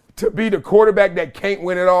the quarterback that can't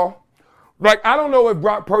win it all? Like, I don't know if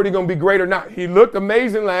Brock Purdy going to be great or not. He looked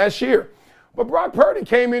amazing last year. But Brock Purdy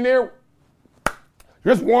came in there,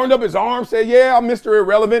 just warmed up his arm, said, yeah, I'm Mr.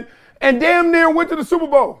 Irrelevant, and damn near went to the Super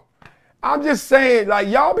Bowl. I'm just saying, like,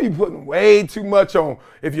 y'all be putting way too much on.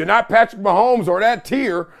 If you're not Patrick Mahomes or that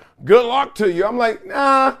tier, good luck to you. I'm like,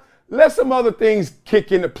 nah, let some other things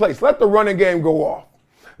kick into place. Let the running game go off.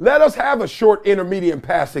 Let us have a short, intermediate, and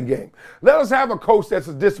passing game. Let us have a coach that's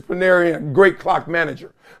a disciplinarian and great clock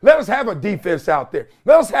manager. Let us have a defense out there.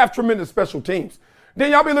 Let us have tremendous special teams.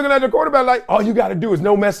 Then y'all be looking at the quarterback like, all you got to do is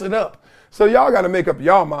no mess it up. So y'all got to make up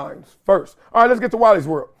y'all minds first. All right, let's get to Wiley's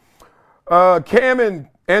World. Cam and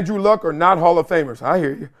Andrew Luck are not Hall of Famers. I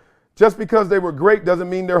hear you. Just because they were great doesn't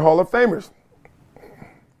mean they're Hall of Famers.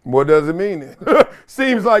 What does it mean then?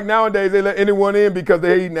 Seems like nowadays they let anyone in because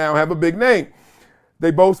they now have a big name. They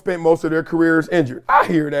both spent most of their careers injured. I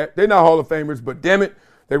hear that. They're not Hall of Famers, but damn it,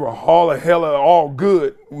 they were Hall of Hella all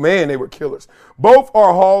good. Man, they were killers. Both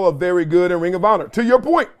are Hall of Very Good and Ring of Honor. To your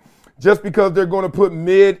point, just because they're going to put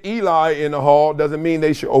mid Eli in the Hall doesn't mean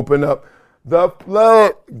they should open up the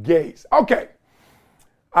floodgates. Okay,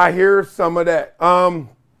 I hear some of that.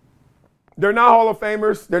 They're not Hall of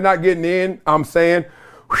Famers. They're not getting in. I'm saying,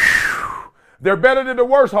 they're better than the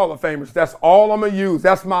worst Hall of Famers. That's all I'm going to use.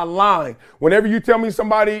 That's my line. Whenever you tell me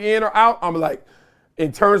somebody in or out, I'm like,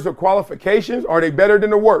 in terms of qualifications, are they better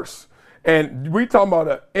than the worst? And we talking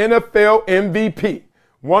about an NFL MVP,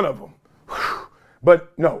 one of them.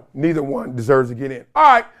 But no, neither one deserves to get in. All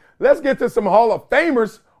right, let's get to some Hall of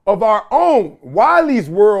Famers of our own, Wiley's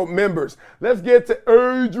World members. Let's get to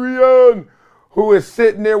Adrian, who is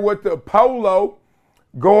sitting there with the polo,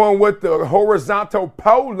 going with the horizontal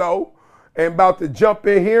polo, and about to jump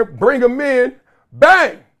in here. Bring him in.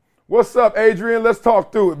 Bang! What's up, Adrian? Let's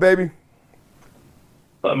talk through it, baby.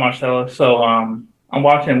 Marcelo. So I'm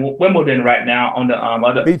watching Wimbledon right now on the on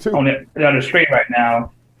the screen right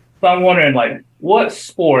now. So I'm wondering, like, what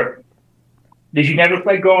sport did you never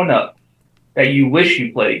play growing up that you wish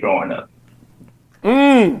you played growing up?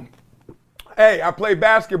 Hey, I played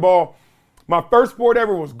basketball. My first sport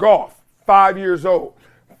ever was golf, 5 years old.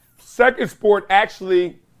 Second sport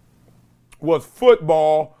actually was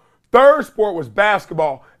football. Third sport was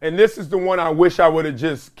basketball. And this is the one I wish I would have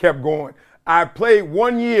just kept going. I played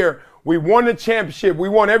 1 year. We won the championship. We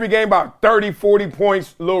won every game by 30, 40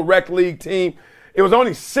 points, little rec league team. It was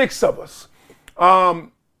only 6 of us.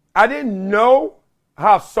 I didn't know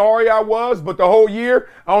how sorry I was, but the whole year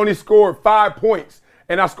I only scored 5 points.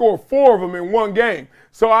 And I scored 4 of them in one game.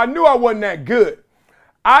 So I knew I wasn't that good.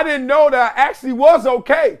 I didn't know that I actually was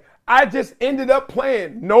okay. I just ended up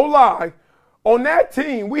playing, no lie. On that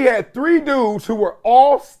team, we had 3 dudes who were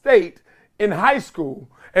all state in high school,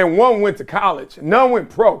 and 1 went to college. None went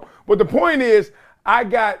pro. But the point is, I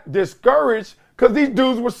got discouraged because these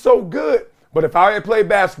dudes were so good. But if I had played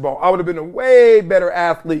basketball, I would have been a way better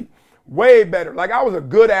athlete, way better. Like, I was a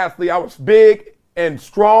good athlete. I was big and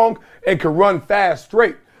strong and could run fast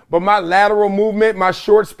straight. But my lateral movement, my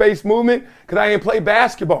short space movement, because I didn't play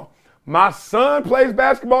basketball. My son plays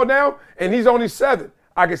basketball now, and he's only 7.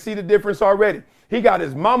 I can see the difference already. He got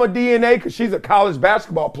his mama DNA because she's a college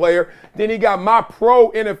basketball player. Then he got my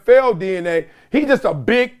pro NFL DNA. He's just a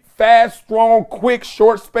big, fast, strong, quick,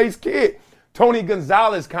 short space kid. Tony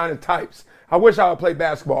Gonzalez kind of types. I wish I would play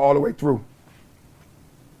basketball all the way through.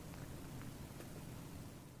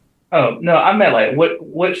 Oh, no, I meant like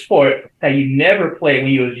what sport that you never played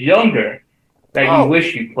when you was younger that you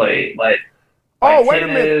wish you played? Like wait a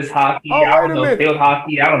minute. Tennis, hockey, I don't know, field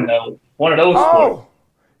hockey, I don't know. One of those sports.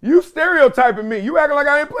 You stereotyping me. You acting like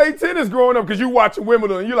I ain't played tennis growing up because you watching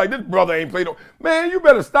Wimbledon and you're like, this brother ain't played no. Man, you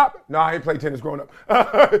better stop. No, I ain't played tennis growing up.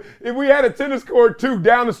 If we had a tennis court too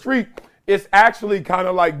down the street, it's actually kind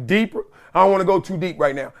of like deep. I don't want to go too deep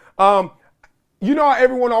right now. You know how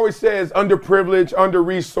everyone always says underprivileged,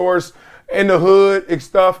 under-resourced, in the hood and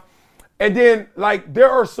stuff. And then, like, there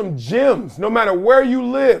are some gyms, no matter where you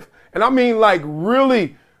live. And I mean, like,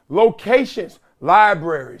 really locations,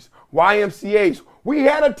 libraries, YMCAs. We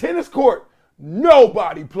had a tennis court.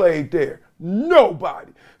 Nobody played there.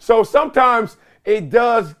 Nobody. So sometimes it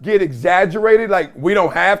does get exaggerated, like we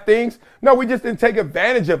don't have things. No, we just didn't take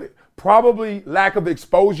advantage of it. Probably lack of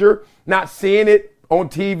exposure, not seeing it on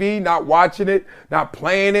TV, not watching it, not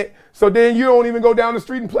playing it. So then you don't even go down the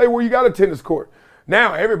street and play where you got a tennis court.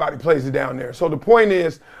 Now everybody plays it down there. So the point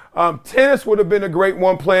is, tennis would have been a great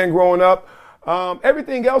one playing growing up.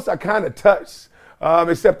 Everything else I kind of touched,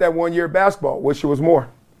 except that 1 year basketball. Wish it was more.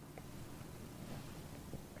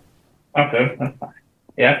 Okay, that's fine.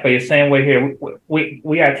 Yeah, I feel the same way here.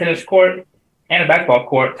 We had a tennis court and a basketball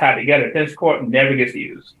court tied together. Tennis court never gets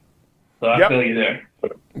used. So I feel you there.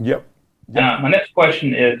 Yep. My next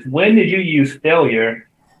question is, when did you use failure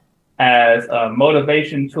as a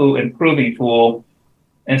motivation tool, improving tool,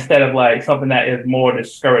 instead of like something that is more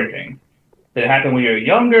discouraging? Did it happen when you were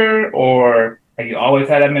younger, or have you always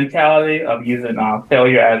had that mentality of using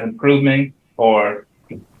failure as improvement, or?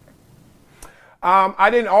 I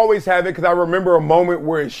didn't always have it because I remember a moment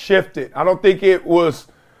where it shifted. I don't think it was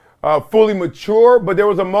fully mature, but there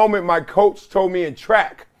was a moment my coach told me in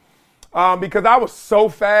track because I was so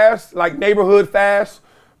fast, like neighborhood fast,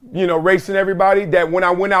 racing everybody, that when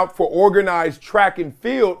I went out for organized track and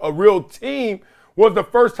field, a real team, was the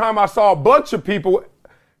first time I saw a bunch of people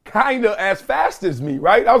kind of as fast as me,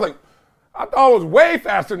 right? I was like, I thought I was way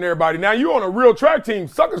faster than everybody. Now you're on a real track team,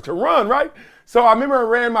 suckers can run, right? So I remember I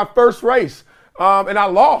ran my first race and I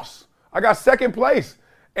lost. I got second place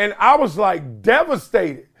and I was like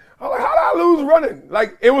devastated. I was like, how did I lose running?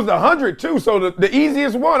 Like it was 100 too, so the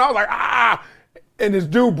easiest one. I was like, and this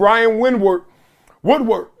dude, Brian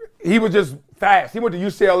Woodward, he was just fast. He went to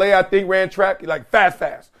UCLA, I think, ran track, like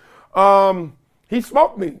fast. He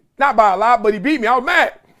smoked me, not by a lot, but he beat me. I was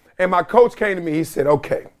mad. And my coach came to me, he said,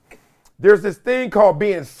 okay, there's this thing called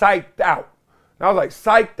being psyched out. And I was like,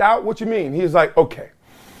 psyched out? What you mean? He was like, okay,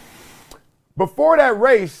 before that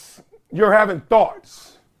race, you're having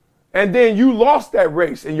thoughts. And then you lost that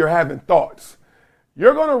race and you're having thoughts.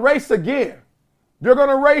 You're going to race again. You're going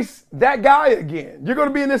to race that guy again. You're going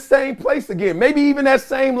to be in the same place again, maybe even that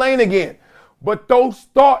same lane again. But those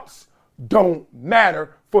thoughts don't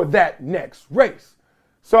matter for that next race.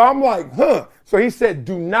 So I'm like, So he said,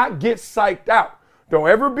 do not get psyched out. Don't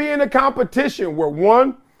ever be in a competition where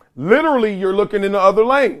one, literally you're looking in the other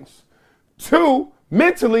lanes. Two,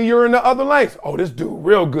 mentally you're in the other lanes. Oh, this dude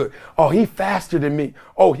real good. Oh, he faster than me.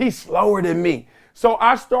 Oh, he's slower than me. So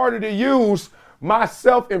I started to use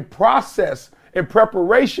myself in process, in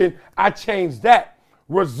preparation. I changed that.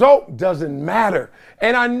 Result doesn't matter.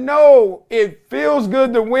 And I know it feels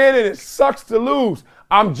good to win and it sucks to lose.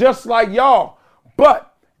 I'm just like y'all. But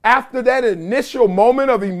after that initial moment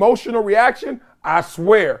of emotional reaction, I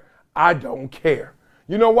swear I don't care.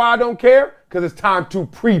 You know why I don't care? Because it's time to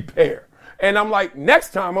prepare. And I'm like,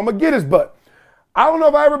 next time I'm going to get his butt. I don't know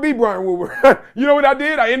if I ever beat Brian Woodward. You know what I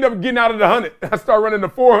did? I ended up getting out of the 100. I started running the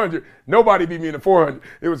 400. Nobody beat me in the 400.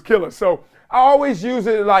 It was killer. So I always use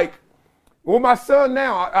it like, with my son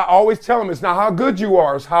now, I always tell him it's not how good you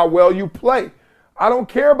are, it's how well you play. I don't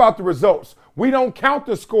care about the results. We don't count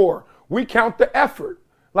the score. We count the effort.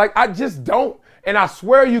 Like, I just don't. And I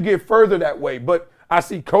swear you get further that way. But I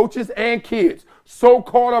see coaches and kids so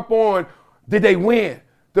caught up on, did they win?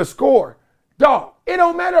 The score. Dog, it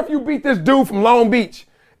don't matter if you beat this dude from Long Beach.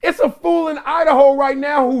 It's a fool in Idaho right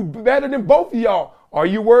now who's better than both of y'all. Are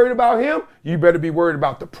you worried about him? You better be worried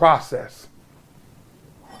about the process.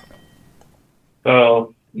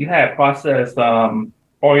 So you had process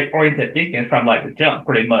oriented thinking from like the jump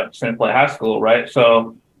pretty much since like high school, right?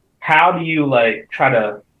 So how do you how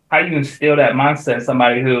do you instill that mindset in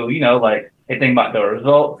somebody who, like they think about the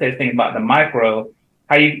results, they think about the micro,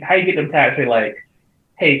 how you get them to actually like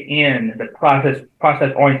take in the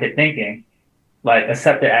process oriented thinking, like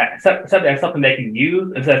accept it as something they can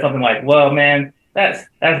use instead of something like, well, man, that's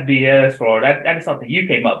BS, or that is something you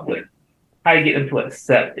came up with. How you get them to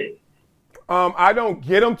accept it? I don't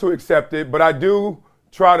get them to accept it, but I do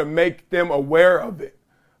try to make them aware of it.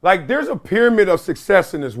 Like, there's a pyramid of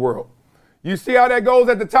success in this world. You see how that goes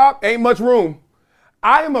at the top? Ain't much room.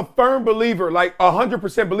 I am a firm believer, like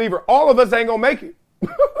 100% believer. All of us ain't gonna make it.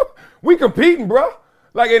 We competing, bro.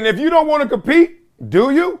 Like, and if you don't want to compete,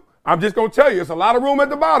 do you? I'm just gonna tell you, it's a lot of room at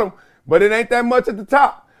the bottom, but it ain't that much at the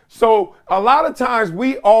top. So a lot of times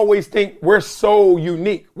we always think we're so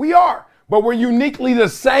unique. We are, but we're uniquely the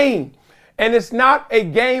same. And it's not a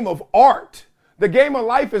game of art. The game of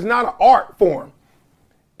life is not an art form.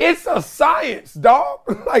 It's a science, dog.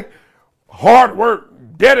 Like hard work,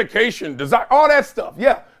 dedication, desire, all that stuff.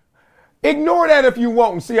 Yeah. Ignore that if you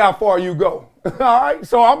want and see how far you go. All right.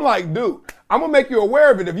 So I'm like, dude, I'm going to make you aware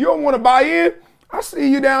of it. If you don't want to buy in, I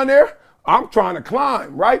see you down there. I'm trying to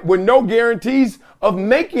climb, right? With no guarantees of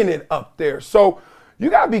making it up there. So you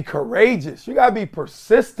got to be courageous. You got to be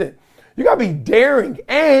persistent. You got to be daring,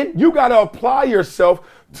 and you got to apply yourself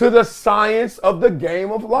to the science of the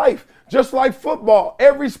game of life. Just like football,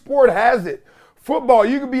 every sport has it. Football,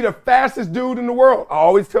 you can be the fastest dude in the world. I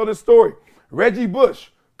always tell this story. Reggie Bush,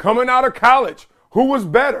 coming out of college, who was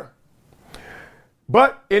better?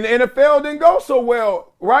 But in the NFL, it didn't go so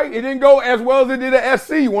well, right? It didn't go as well as it did at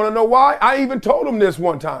SC. You want to know why? I even told him this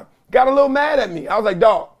one time. Got a little mad at me. I was like,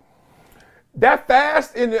 dog, that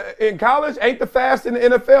fast in college ain't the fast in the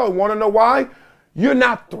NFL. You want to know why? You're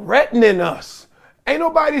not threatening us. Ain't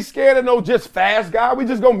nobody scared of no just fast guy. We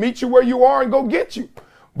just gonna meet you where you are and go get you.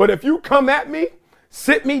 But if you come at me,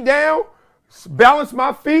 sit me down, balance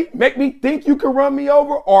my feet, make me think you can run me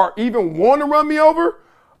over or even want to run me over,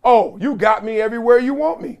 oh, you got me everywhere you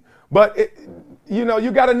want me. But,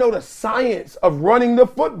 you got to know the science of running the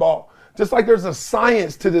football, just like there's a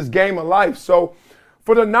science to this game of life. So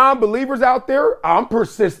for the non-believers out there, I'm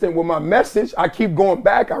persistent with my message. I keep going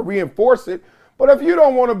back. I reinforce it. But if you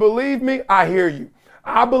don't want to believe me, I hear you.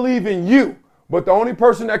 I believe in you. But the only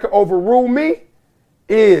person that can overrule me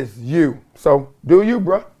is you. So do you,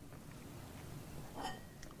 bro.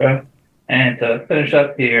 Okay. And to finish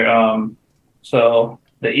up here, so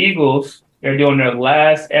the Eagles, they're doing their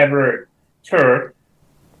last ever tour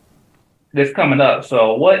that's coming up.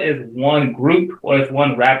 So what is one group, or is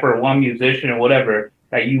one rapper, one musician, or whatever,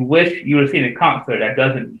 that you wish you would have seen in concert that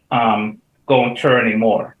doesn't go on tour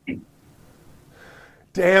anymore?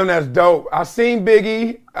 Damn, that's dope. I seen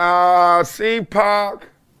Biggie. Seen Pac.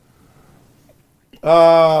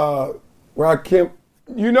 Rakim.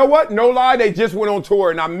 You know what? No lie, they just went on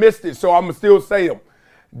tour and I missed it, so I'm going to still say them.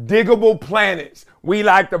 Diggable Planets. We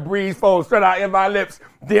like to breeze fold straight out in my lips.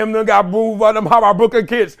 Them got groove on them, how I book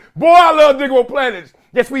kids. Boy, I love Diggable Planets.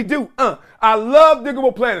 Yes, we do. I love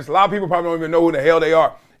Diggable Planets. A lot of people probably don't even know who the hell they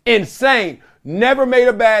are. Insane. Never made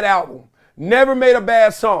a bad album. Never made a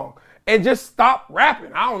bad song. And just stopped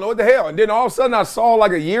rapping. I don't know what the hell. And then all of a sudden I saw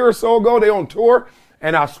like a year or so ago, they on tour.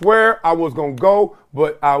 And I swear I was going to go,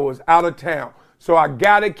 but I was out of town. So I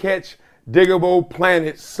got to catch Diggable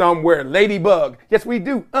Planet somewhere. Ladybug. Yes, we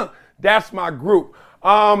do. That's my group.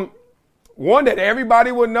 One that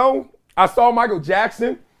everybody would know. I saw Michael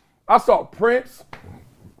Jackson. I saw Prince.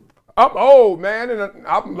 I'm old, man, and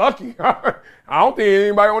I'm lucky. I don't think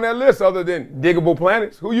anybody on that list other than Diggable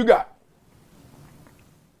Planets. Who you got?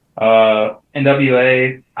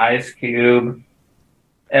 NWA, Ice Cube,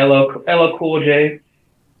 LL Cool J.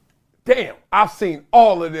 Damn, I've seen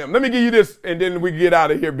all of them. Let me give you this, and then we get out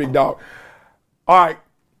of here, big dog. All right.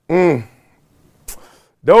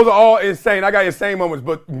 Those are all insane. I got insane moments.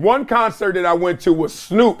 But one concert that I went to was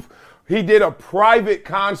Snoop. He did a private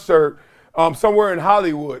concert somewhere in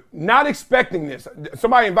Hollywood. Not expecting this.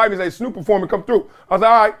 Somebody invited me and said, Snoop performing, come through. I was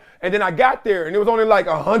like, all right. And then I got there, and there was only like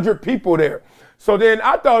 100 people there. So then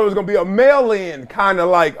I thought it was going to be a mail-in, kind of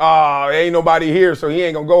like, ain't nobody here, so he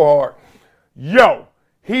ain't going to go hard. Yo,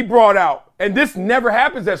 he brought out, and this never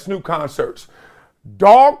happens at Snoop concerts,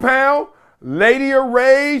 Dog Pound, Lady of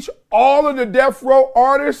Rage, all of the Death Row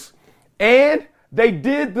artists, and they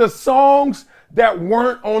did the songs that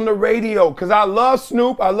weren't on the radio. Because I love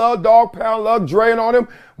Snoop, I love Dog Pound, love Dre and all them,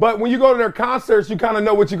 but when you go to their concerts, you kind of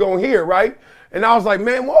know what you're going to hear, right? And I was like,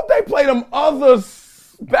 man, why don't they play them other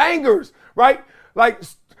bangers, right? Like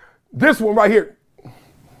this one right here.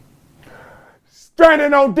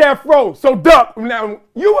 Stranded on death row, so duck. Now,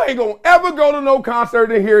 you ain't going to ever go to no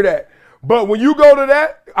concert and hear that. But when you go to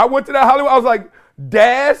that, I went to that Hollywood, I was like,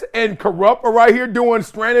 Daz and Corrupt are right here doing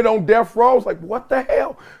Stranded on Death Row. I was like, what the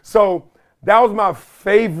hell? So that was my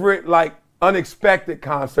favorite, like, unexpected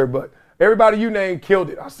concert. But everybody you named killed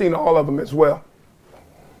it. I've seen all of them as well.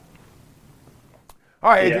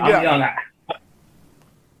 All right, Adrian, get out.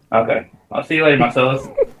 Okay. I'll see you later, Marcellus.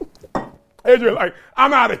 Adrian, like,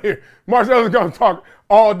 I'm out of here. Marcellus is going to talk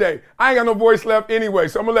all day. I ain't got no voice left anyway,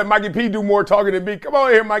 so I'm going to let Mikey P do more talking than me. Come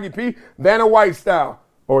on here, Mikey P. Vanna White style.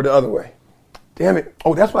 Or the other way. Damn it.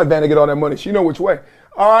 Oh, that's why Vanna get all that money. She know which way.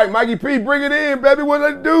 All right, Mikey P, bring it in, baby. What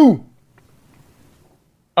did I do?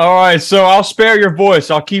 All right, so I'll spare your voice.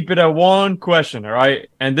 I'll keep it at one question, all right?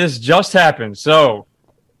 And this just happened. So,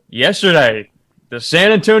 yesterday, the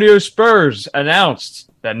San Antonio Spurs announced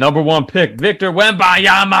that number one pick, Victor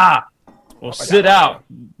Wembanyama, will sit out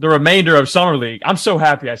the remainder of Summer League. I'm so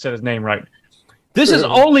happy I said his name right. This is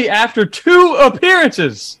only after 2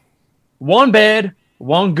 appearances. One bad,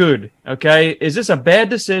 one good, okay? Is this a bad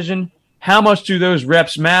decision? How much do those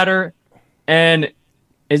reps matter? And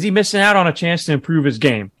is he missing out on a chance to improve his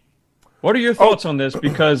game? What are your thoughts on this?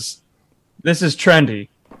 Because this is trendy.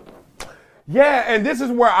 Yeah, and this is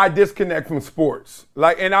where I disconnect from sports.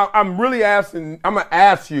 Like, and I'm really asking, I'm going to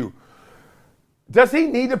ask you, does he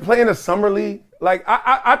need to play in a summer league? Like,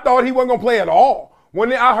 I thought he wasn't going to play at all.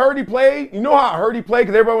 When I heard he played, you know how I heard he played?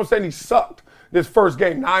 Because everybody was saying he sucked this first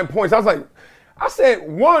game, 9 points. I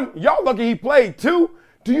said, 1, y'all lucky he played. 2,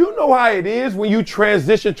 do you know how it is when you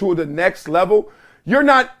transition to the next level? You're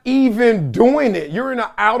not even doing it. You're in an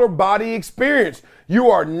outer body experience. You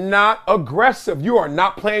are not aggressive. You are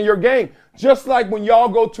not playing your game. Just like when y'all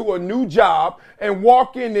go to a new job and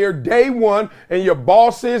walk in there day one and your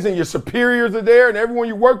bosses and your superiors are there and everyone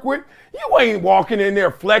you work with, you ain't walking in there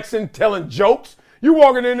flexing, telling jokes. You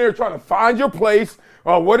walking in there trying to find your place.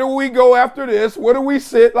 Where do we go after this? Where do we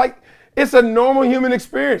sit? Like, it's a normal human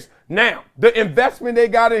experience. Now, the investment they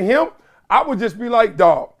got in him, I would just be like,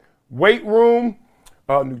 dog, weight room,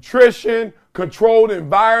 nutrition, controlled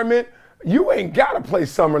environment. You ain't got to play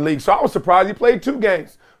summer league. So I was surprised he played 2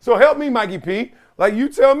 games. So help me, Mikey P. Like, you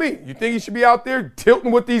tell me, you think he should be out there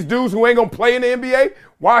tilting with these dudes who ain't going to play in the NBA?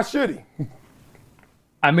 Why should he?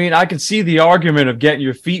 I mean, I can see the argument of getting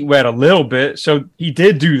your feet wet a little bit. So he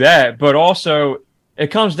did do that. But also, it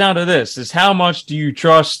comes down to this, is how much do you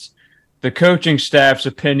trust the coaching staff's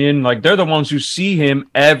opinion? Like, they're the ones who see him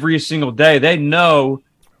every single day. They know,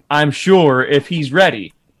 I'm sure, if he's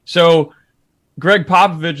ready. So Greg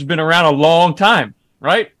Popovich has been around a long time,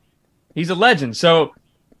 right? He's a legend. So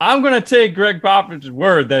I'm going to take Greg Popovich's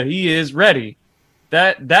word that he is ready.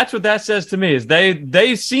 That's what that says to me, is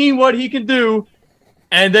they've seen what he can do,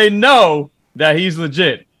 and they know that he's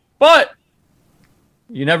legit. But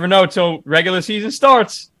you never know till regular season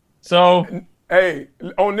starts. So, hey,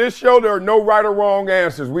 on this show, there are no right or wrong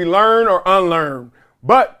answers. We learn or unlearn.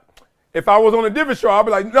 But if I was on a different show, I'd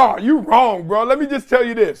be like, no, you wrong, bro. Let me just tell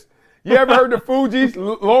you this. You ever heard the Fugees?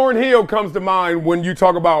 Lauryn Hill comes to mind when you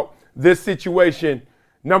talk about this situation.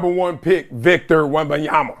 Number 1 pick, Victor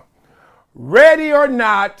Wembanyama. Ready or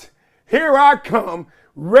not, here I come.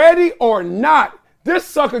 Ready or not, this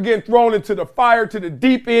sucker getting thrown into the fire, to the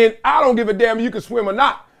deep end. I don't give a damn if you can swim or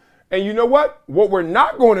not. And you know what? What we're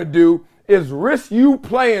not going to do is risk you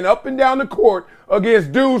playing up and down the court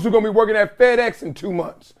against dudes who are going to be working at FedEx in 2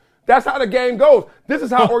 months. That's how the game goes. This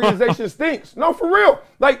is how organization stinks. No, for real.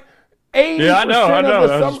 Like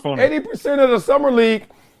 80% of the summer league,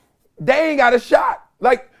 they ain't got a shot.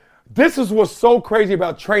 Like, this is what's so crazy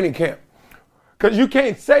about training camp. Because you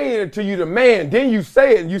can't say it until you the man. Then you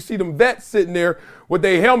say it and you see them vets sitting there with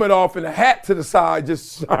their helmet off and a hat to the side.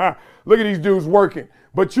 Just look at these dudes working.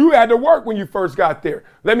 But you had to work when you first got there.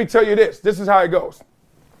 Let me tell you this. This is how it goes.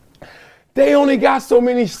 They only got so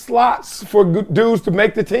many slots for dudes to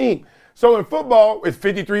make the team. So in football, it's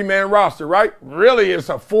 53-man roster, right? Really, it's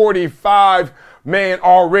a 45-man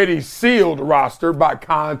already sealed roster by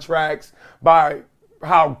contracts, by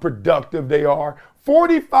how productive they are.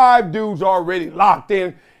 45 dudes already locked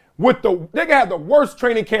in they can have the worst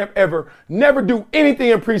training camp ever, never do anything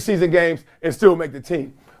in preseason games, and still make the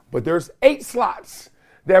team. But there's 8 slots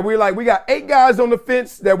that we got 8 guys on the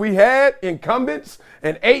fence that we had, incumbents,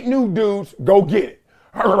 and 8 new dudes. Go get it.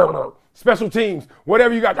 Special teams,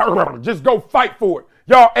 whatever you got, just go fight for it.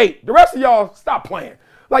 Y'all 8. The rest of y'all, stop playing.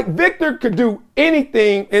 Like, Victor could do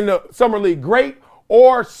anything in the summer league, great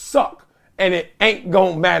or suck, and it ain't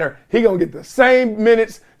gonna matter. He gonna get the same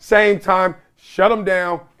minutes, same time, shut him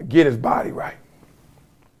down, and get his body right.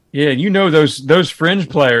 Yeah, you know those fringe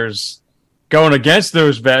players going against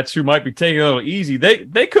those vets who might be taking it a little easy,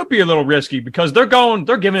 they could be a little risky because they're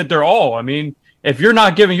giving it their all. I mean, if you're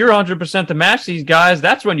not giving your 100% to match these guys,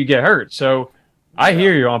 that's when you get hurt. So I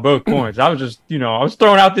hear you on both points. I was just, I was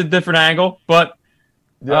throwing out the different angle, but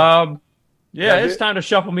it's time to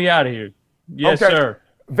shuffle me out of here. Yes, okay. Sir.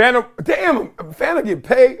 Vanna get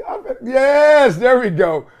paid. Yes, there we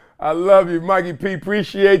go. I love you, Mikey P.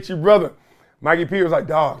 Appreciate you, brother. Mikey P was like,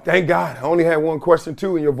 dog, thank God. I only had one question,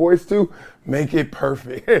 too, and your voice, too. Make it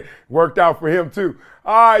perfect. Worked out for him, too.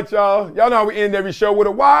 All right, y'all. Y'all know how we end every show with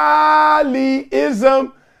a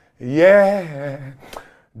Wiley-ism. Yeah.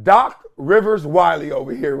 Doc Rivers Wiley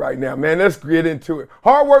over here right now, man. Let's get into it.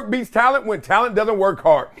 Hard work beats talent when talent doesn't work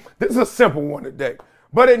hard. This is a simple one today,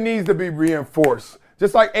 but it needs to be reinforced.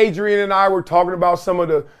 Just like Adrian and I were talking about some of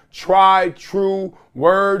the tried, true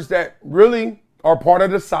words that really are part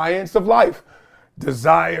of the science of life.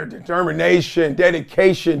 Desire, determination,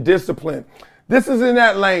 dedication, discipline. This is in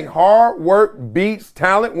that lane. Hard work beats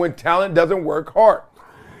talent when talent doesn't work hard.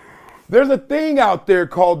 There's a thing out there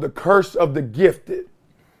called the curse of the gifted.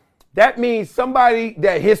 That means somebody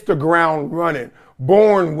that hits the ground running,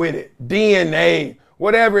 born with it, DNA,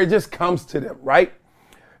 whatever, it just comes to them, right?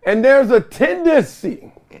 And there's a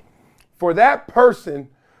tendency for that person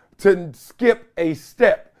to skip a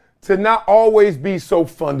step, to not always be so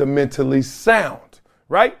fundamentally sound,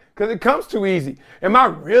 right? Because it comes too easy. Am I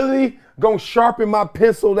really going to sharpen my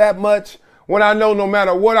pencil that much when I know no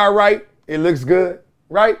matter what I write, it looks good,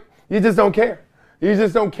 right? You just don't care. You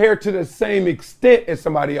just don't care to the same extent as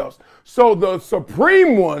somebody else. So the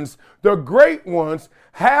supreme ones, the great ones,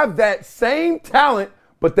 have that same talent,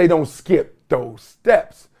 but they don't skip those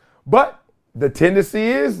steps. But the tendency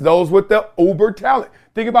is those with the uber talent.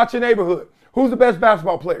 Think about your neighborhood. Who's the best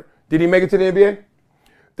basketball player? Did he make it to the NBA?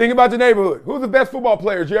 Think about your neighborhood. Who's the best football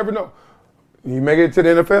players you ever know? Did he make it to the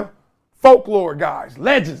NFL? Folklore guys,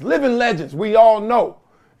 legends, living legends, we all know.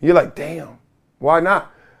 You're like, damn, why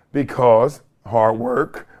not? Because hard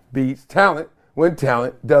work beats talent when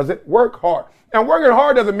talent doesn't work hard. And working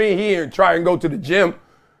hard doesn't mean he didn't try and go to the gym.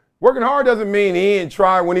 Working hard doesn't mean he didn't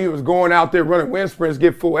try when he was going out there running wind sprints,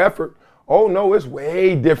 get full effort. Oh no, it's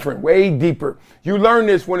way different, way deeper. You learn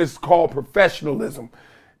this when it's called professionalism.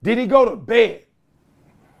 Did he go to bed?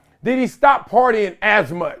 Did he stop partying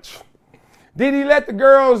as much? Did he let the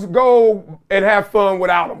girls go and have fun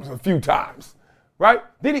without him a few times? Right?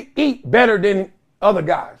 Did he eat better than other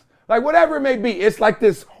guys? Like whatever it may be, it's like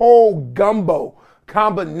this whole gumbo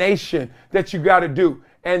combination that you got to do.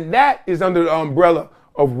 And that is under the umbrella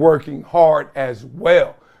of working hard as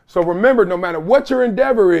well. So remember, no matter what your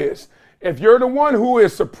endeavor is, if you're the one who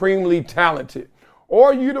is supremely talented,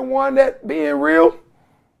 or you're the one that being real,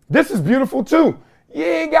 this is beautiful too. You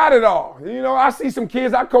ain't got it all. You know, I see some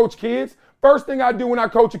kids, I coach kids. First thing I do when I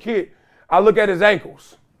coach a kid, I look at his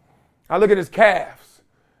ankles. I look at his calves.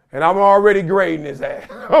 And I'm already grading his ass.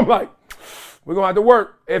 I'm like, we're going to have to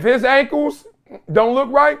work. If his ankles don't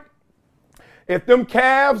look right, if them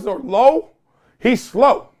calves are low, he's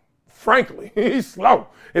slow. Frankly, he's slow.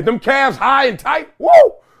 If them calves high and tight,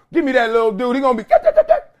 whoa, give me that little dude. He's going to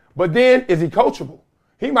be, but then is he coachable?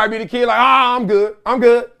 He might be the kid like, I'm good,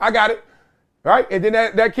 I got it. Right? And then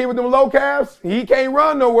that kid with them low calves, he can't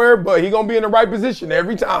run nowhere, but he going to be in the right position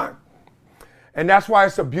every time. And that's why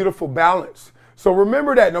it's a beautiful balance. So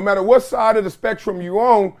remember that no matter what side of the spectrum you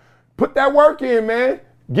on, put that work in, man.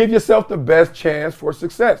 Give yourself the best chance for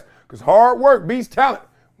success because hard work beats talent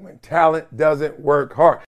when talent doesn't work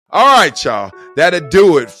hard. All right, y'all. That'll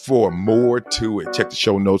do it for More to It. Check the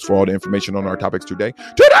show notes for all the information on our topics today.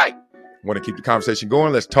 Want to keep the conversation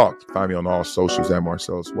going? Let's talk. Find me on all socials at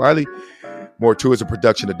Marcellus Wiley. More to It is a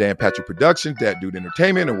production of Dan Patrick Productions, That Dude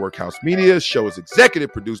Entertainment, and Workhouse Media. The show is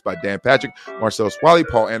executive produced by Dan Patrick, Marcellus Wiley,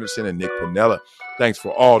 Paul Anderson, and Nick Pinella. Thanks for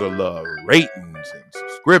all the love, ratings, and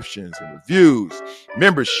subscriptions, and reviews,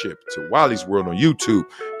 membership to Wiley's World on YouTube.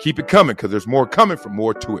 Keep it coming because there's more coming from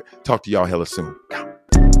More to It. Talk to y'all hella soon.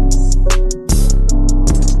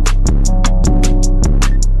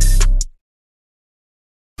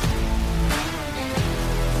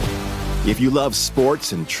 If you love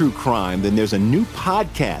sports and true crime, then there's a new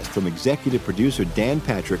podcast from executive producer Dan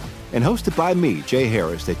Patrick and hosted by me, Jay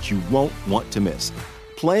Harris, that you won't want to miss.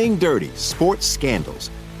 Playing Dirty: Sports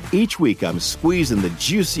Scandals. Each week, I'm squeezing the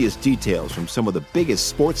juiciest details from some of the biggest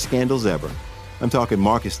sports scandals ever. I'm talking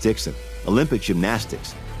Marcus Dixon, Olympic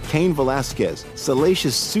gymnastics, Cain Velasquez,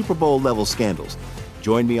 salacious Super Bowl-level scandals.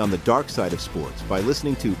 Join me on the dark side of sports by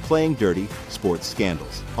listening to Playing Dirty: Sports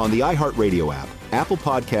Scandals on the iHeartRadio app, Apple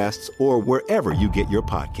Podcasts, or wherever you get your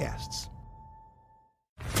podcasts.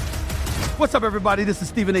 What's up, everybody? This is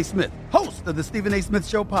Stephen A. Smith, host of the Stephen A. Smith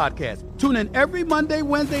Show podcast. Tune in every Monday,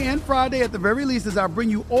 Wednesday, and Friday at the very least as I bring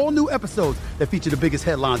you all new episodes that feature the biggest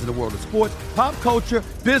headlines in the world of sports, pop culture,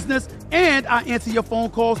 business, and I answer your phone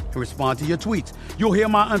calls and respond to your tweets. You'll hear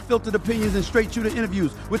my unfiltered opinions and straight-shooter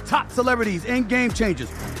interviews with top celebrities and game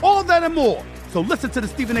changers. All that and more. So listen to the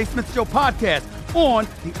Stephen A. Smith Show podcast on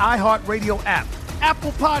the iHeartRadio app,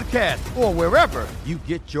 Apple Podcasts, or wherever you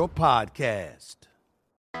get your podcast.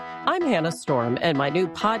 I'm Hannah Storm, and my new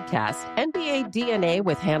podcast, NBA DNA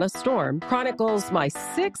with Hannah Storm, chronicles my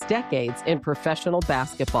 6 decades in professional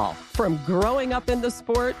basketball. From growing up in the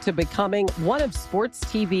sport to becoming one of sports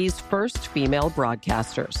TV's first female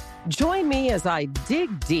broadcasters. Join me as I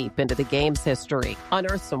dig deep into the game's history,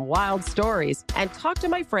 unearth some wild stories, and talk to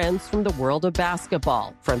my friends from the world of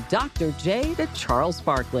basketball, from Dr. J to Charles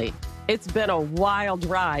Barkley. It's been a wild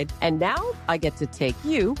ride, and now I get to take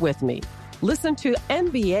you with me. Listen to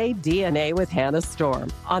NBA DNA with Hannah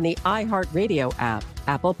Storm on the iHeartRadio app,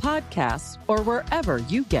 Apple Podcasts, or wherever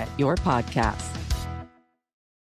you get your podcasts.